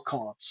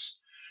scorecards.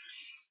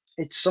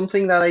 It's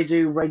something that I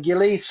do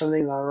regularly,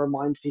 something that I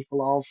remind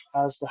people of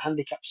as the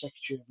handicap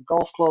secretary of a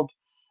golf club,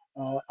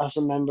 as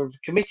a member of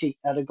a committee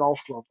at a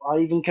golf club. I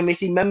even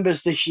committee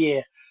members this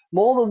year,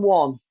 more than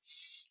one.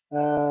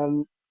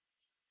 Um,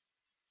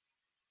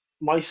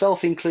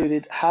 Myself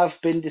included,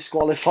 have been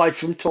disqualified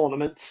from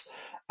tournaments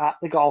at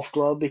the golf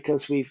club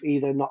because we've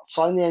either not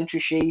signed the entry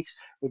sheet,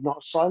 we've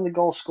not signed the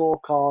golf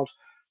scorecard,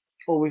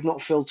 or we've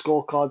not filled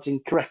scorecards in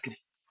correctly.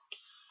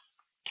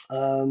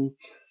 Um,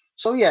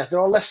 so yeah, there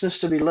are lessons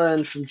to be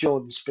learned from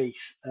Jordan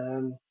Spieth.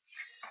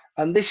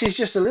 And this is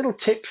just a little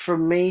tip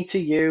from me to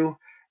you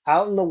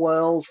out in the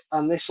world,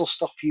 and this will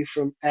stop you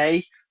from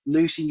A,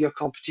 losing your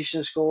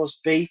competition scores,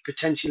 B,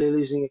 potentially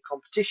losing a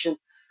competition,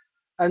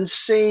 and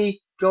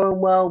C,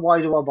 going, well,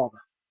 why do I bother?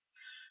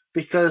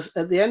 Because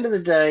at the end of the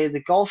day,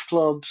 the golf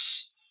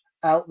clubs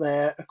out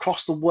there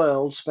across the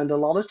world spend a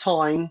lot of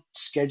time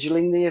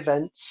scheduling the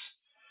events,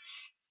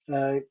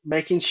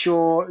 making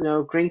sure,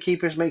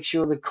 greenkeepers make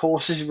sure the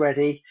course is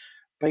ready,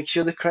 make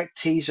sure the correct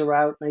tees are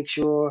out, make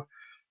sure,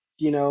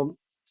 you know,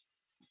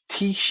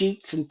 tee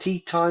sheets and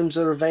tee times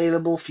are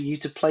available for you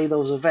to play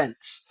those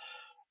events.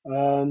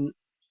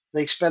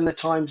 They spend the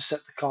time to set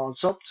the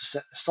cards up, to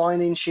set the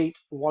sign-in sheet,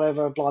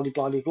 whatever, blah,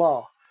 blah, blah,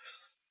 blah.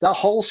 That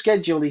whole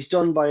schedule is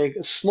done by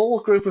a small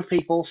group of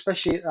people,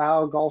 especially at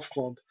our golf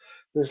club.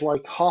 There's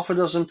like half a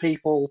dozen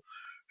people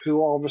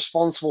who are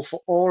responsible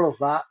for all of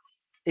that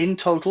in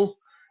total.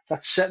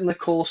 That's setting the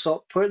course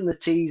up, putting the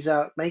tees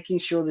out, making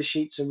sure the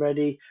sheets are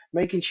ready,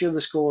 making sure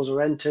the scores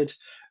are entered,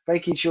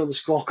 making sure the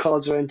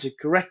scorecards are entered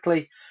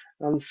correctly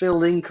and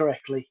filled in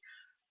correctly,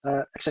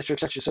 etc.,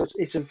 etc. So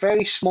it's a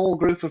very small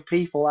group of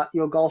people at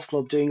your golf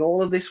club doing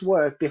all of this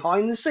work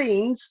behind the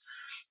scenes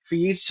for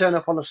you to turn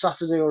up on a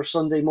Saturday or a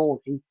Sunday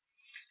morning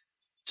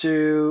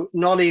to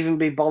not even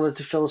be bothered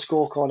to fill a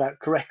scorecard out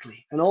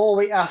correctly. And all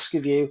we ask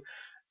of you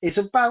is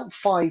about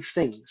 5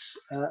 things.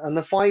 And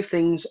the 5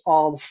 things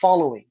are the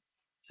following.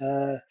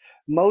 Uh,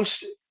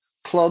 Most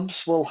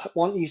clubs will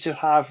want you to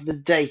have the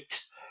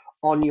date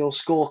on your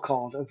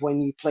scorecard of when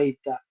you played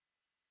that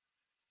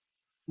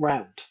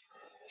round.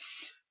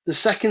 The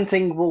second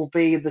thing will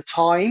be the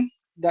time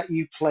that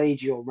you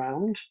played your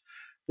round.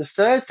 The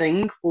third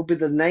thing will be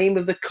the name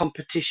of the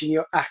competition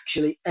you're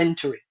actually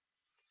entering.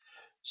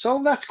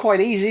 So that's quite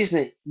easy, isn't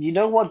it? You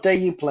know what day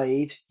you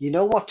played, you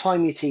know what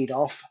time you teed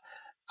off,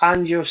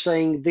 and you're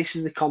saying, this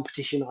is the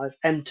competition I've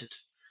entered.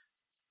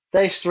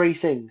 There's 3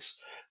 things.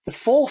 The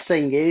fourth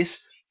thing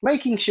is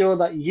making sure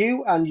that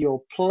you and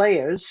your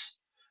players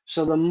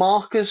So the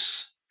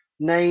marker's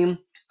name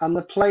and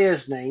the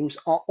players' names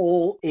are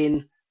all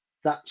in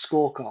that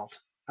scorecard,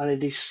 and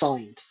it is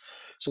signed.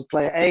 So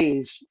player A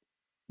is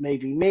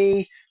maybe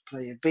me,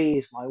 player B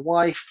is my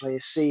wife, player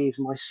C is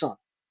my son.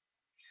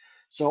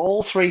 So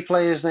all three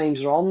players'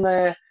 names are on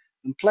there,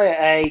 and player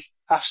A,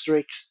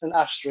 asterisk, and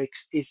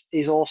asterisk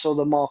is also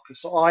the marker.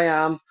 So I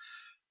am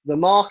the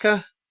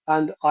marker,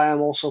 and I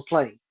am also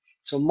playing.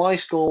 So my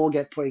score will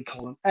get put in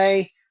column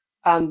A,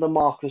 and the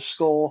marker's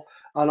score,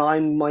 and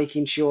I'm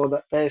making sure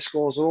that their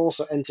scores are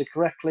also entered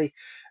correctly.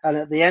 And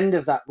at the end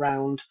of that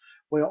round,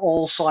 we're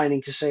all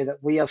signing to say that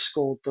we have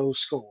scored those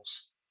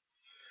scores.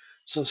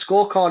 So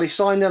scorecard is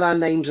signed and our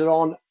names are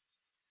on,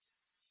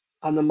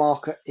 and the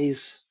marker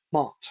is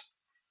marked.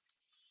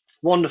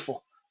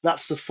 Wonderful.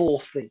 That's the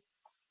fourth thing.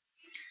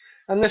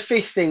 And the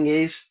fifth thing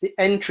is the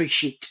entry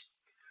sheet.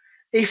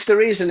 If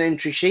there is an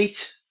entry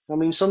sheet, I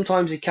mean,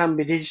 sometimes it can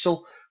be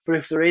digital, but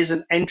if there is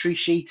an entry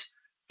sheet,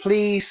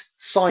 please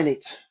sign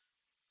it.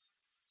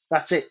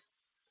 That's it.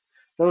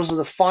 Those are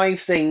the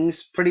five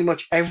things pretty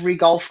much every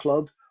golf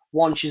club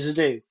wants you to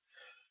do.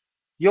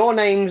 Your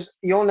names,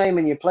 your name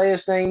and your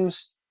players'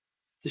 names.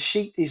 The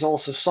sheet is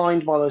also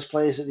signed by those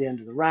players at the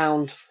end of the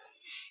round.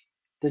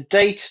 The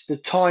date, the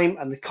time,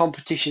 and the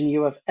competition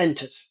you have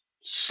entered.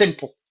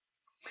 Simple.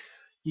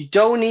 You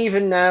don't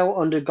even now,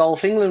 under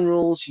Golf England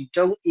rules, you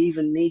don't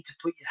even need to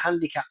put your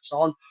handicaps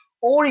on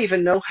or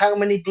even know how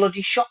many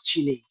bloody shots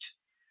you need.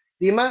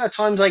 The amount of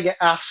times I get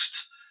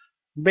asked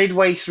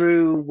midway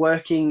through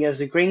working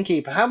as a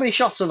greenkeeper, how many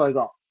shots have I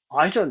got?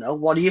 I don't know.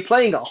 What are you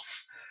playing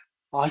off?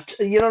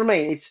 You know what I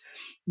mean?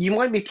 You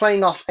might be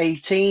playing off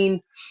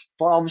 18,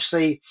 but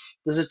obviously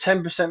there's a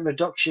 10%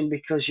 reduction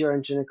because you're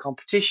entering a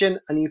competition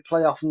and you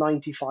play off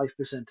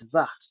 95% of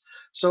that.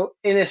 So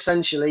in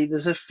essentially,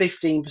 there's a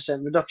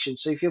 15% reduction.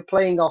 So if you're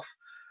playing off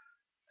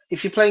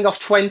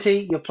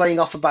 20, you're playing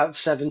off about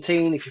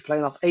 17. If you're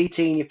playing off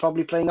 18, you're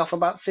probably playing off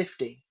about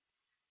 15.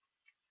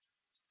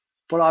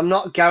 But I'm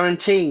not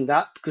guaranteeing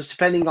that because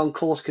depending on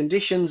course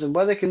conditions and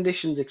weather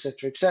conditions,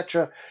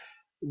 etc.,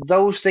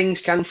 those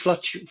things can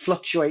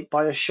fluctuate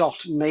by a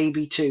shot,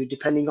 maybe two,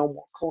 depending on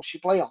what course you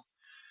play on.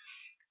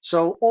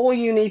 So all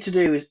you need to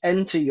do is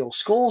enter your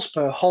scores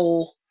per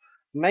hole,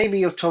 maybe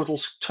your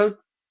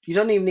you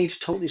don't even need to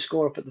totally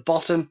score up at the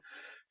bottom.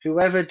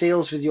 Whoever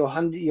deals with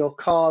your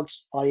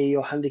cards, i.e.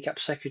 your handicap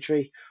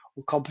secretary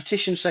or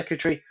competition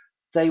secretary,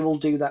 they will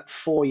do that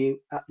for you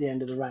at the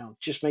end of the round.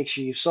 Just make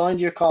sure you've signed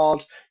your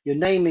card, your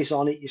name is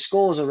on it, your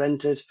scores are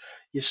entered,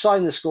 you've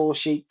signed the score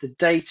sheet, the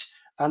date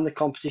and the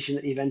competition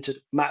that you've entered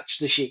match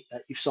the sheet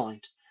that you've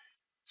signed.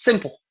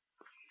 Simple.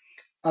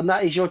 And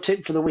that is your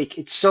tip for the week.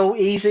 It's so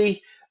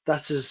easy,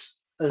 that's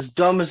as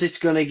dumb as it's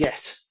going to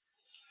get.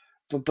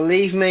 But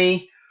believe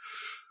me,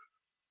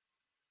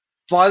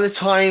 by the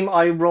time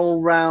I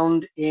roll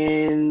round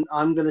in,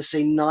 I'm going to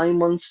say 9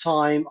 months'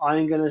 time,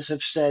 I'm going to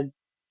have said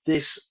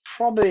this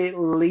probably at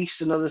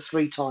least another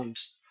 3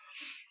 times,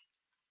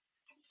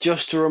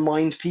 just to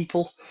remind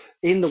people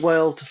in the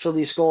world to fill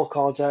your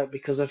scorecards out,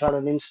 because I've had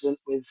an incident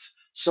with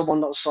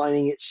someone not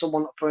signing it,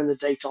 someone not putting the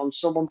date on,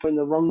 someone putting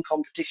the wrong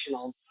competition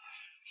on,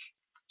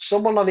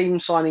 someone not even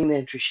signing the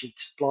entry sheet,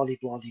 blah, blah,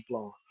 blah,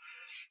 blah.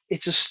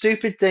 It's a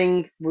stupid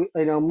thing.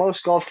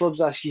 Most golf clubs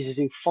ask you to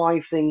do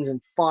 5 things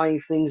and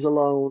 5 things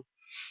alone.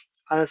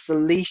 And it's the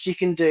least you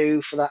can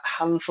do for that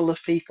handful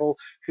of people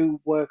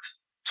who work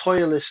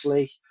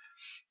tirelessly,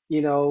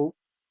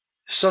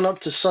 sun up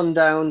to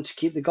sundown to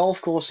keep the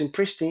golf course in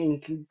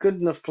pristine, good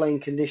enough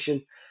playing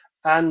condition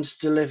and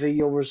deliver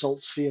your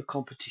results for your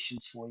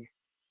competitions for you.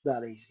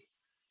 That easy.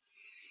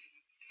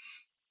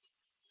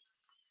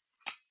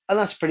 And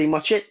that's pretty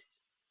much it.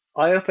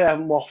 I hope I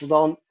haven't waffled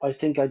on. I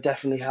think I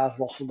definitely have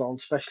waffled on,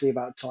 especially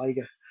about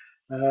Tiger.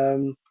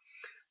 Um,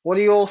 what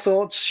are your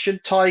thoughts?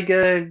 Should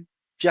Tiger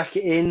jack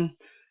it in?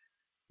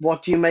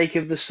 What do you make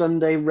of the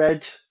Sunday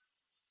red?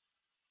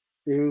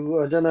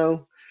 I don't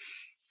know.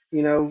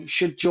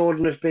 Should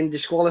Jordan have been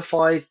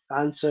disqualified?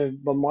 Answer,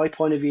 from my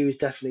point of view, is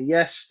definitely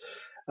yes.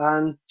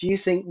 And do you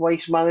think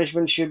Waste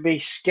Management should be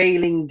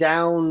scaling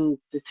down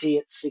the tee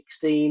at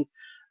 16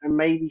 and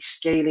maybe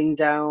scaling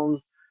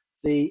down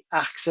the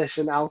access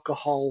and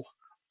alcohol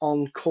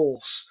on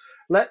course?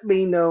 Let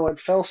me know at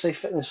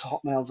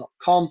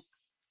failsafefitness@hotmail.com.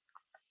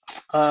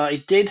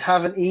 I did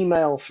have an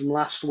email from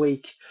last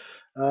week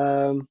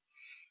um,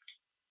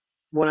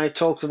 when I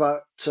talked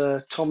about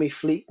Tommy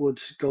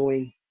Fleetwood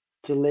going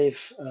to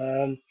live.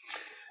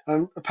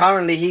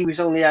 Apparently, he was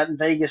only out in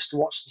Vegas to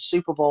watch the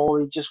Super Bowl.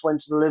 He just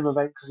went to the live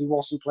event because he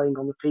wasn't playing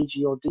on the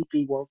PG or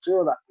DP World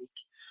Tour that week.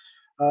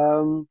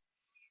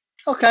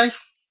 Okay,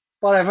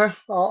 whatever.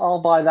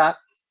 I'll buy that.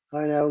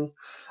 I know.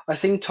 I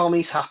think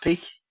Tommy's happy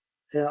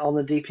on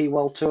the DP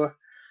World Tour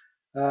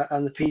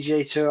and the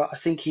PGA Tour. I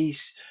think he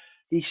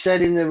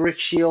said in the Rick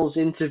Shields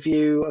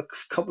interview a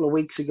couple of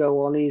weeks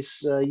ago on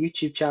his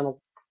YouTube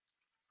channel.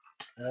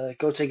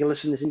 Go take a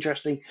listen. It's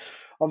interesting.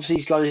 Obviously,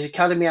 he's got his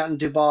academy out in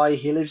Dubai.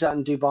 He lives out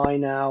in Dubai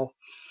now.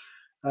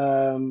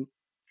 Um,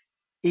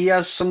 he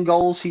has some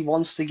goals he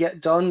wants to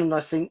get done, and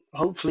I think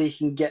hopefully he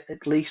can get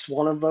at least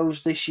one of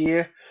those this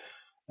year.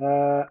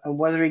 And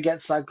whether he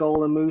gets that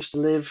goal and moves to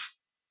live,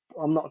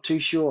 I'm not too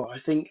sure. I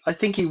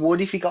think he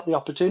would if he got the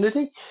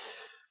opportunity,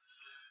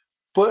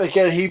 but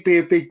again, he'd be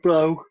a big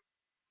blow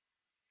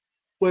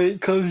when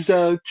it comes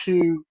down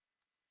to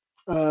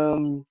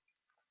um,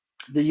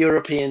 the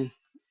European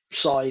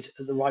side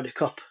at the Ryder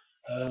Cup.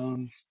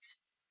 Um,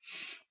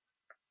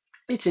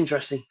 it's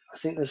interesting. I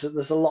think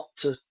there's a lot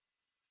to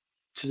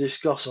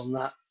discuss on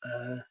that.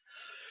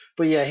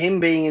 But yeah, him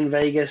being in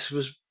Vegas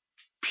was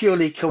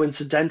purely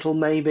coincidental,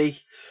 maybe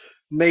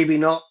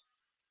not.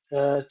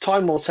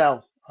 Time will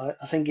tell.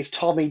 I think if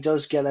Tommy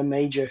does get a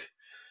major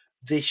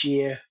this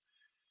year,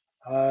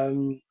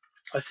 um,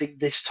 I think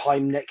this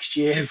time next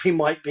year I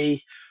might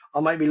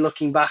be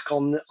looking back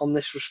on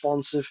this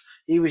response of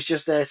he was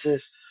just there to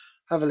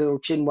have a little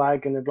chin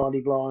wag and a blah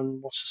de blah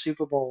and watch the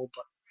Super Bowl.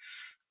 But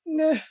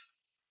yeah,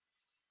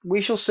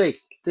 we shall see.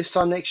 This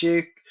time next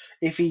year,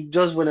 if he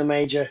does win a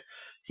major,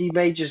 he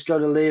may just go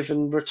to live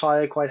and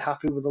retire quite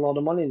happy with a lot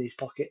of money in his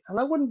pocket, and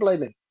I wouldn't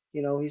blame him.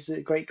 He's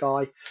a great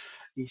guy.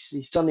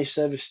 He's done his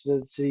service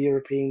to the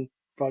European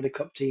Ryder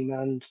Cup team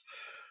and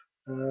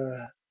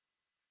uh,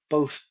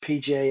 both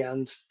PGA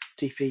and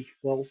DP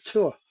World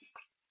Tour.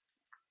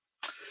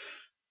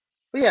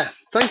 But yeah,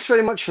 thanks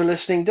very much for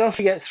listening. Don't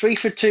forget 3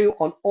 for 2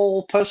 on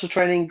all personal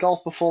training,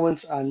 golf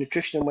performance, and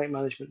nutrition and weight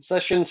management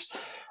sessions.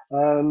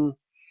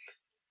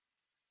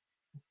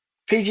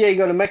 PGA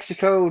go to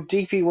Mexico,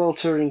 DP World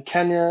Tour in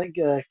Kenya,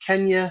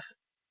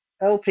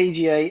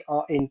 LPGA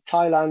are in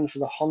Thailand for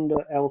the Honda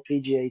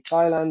LPGA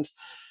Thailand.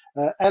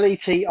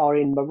 LET are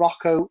in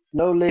Morocco.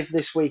 No live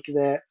this week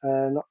there,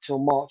 not till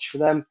March for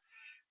them.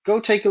 Go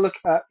take a look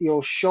at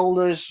your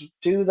shoulders.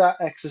 Do that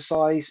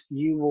exercise.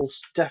 You will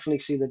definitely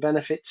see the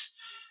benefits.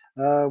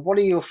 What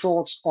are your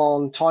thoughts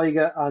on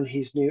Tiger and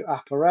his new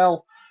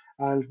apparel?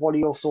 And what are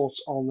your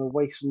thoughts on the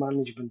waste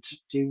management?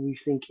 Do you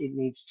think it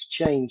needs to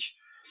change?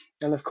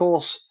 And of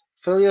course,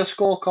 fill your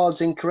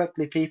scorecards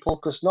incorrectly, people,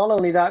 because not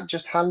only that,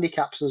 just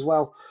handicaps as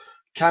well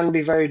can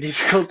be very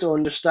difficult to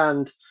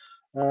understand.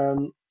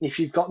 If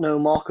you've got no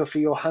marker for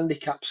your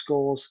handicap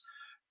scores,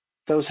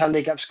 those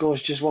handicap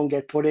scores just won't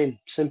get put in.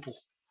 Simple.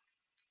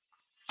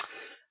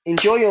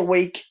 Enjoy your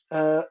week.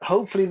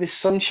 Hopefully, this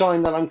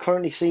sunshine that I'm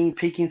currently seeing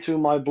peeking through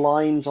my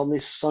blinds on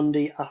this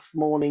Sunday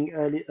morning,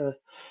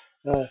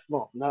 no,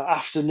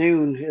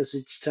 afternoon, as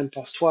it's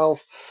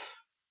 12:10,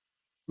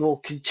 will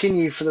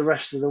continue for the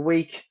rest of the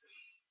week.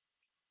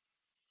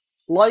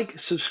 Like,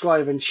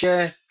 subscribe, and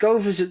share. Go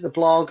visit the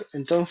blog,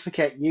 and don't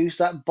forget, use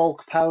that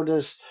bulk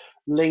powders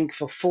link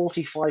for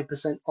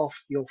 45%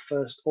 off your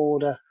first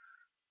order.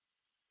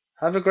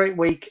 Have a great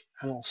week,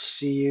 and I'll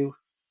see you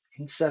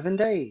in 7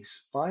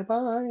 days. Bye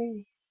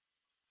bye.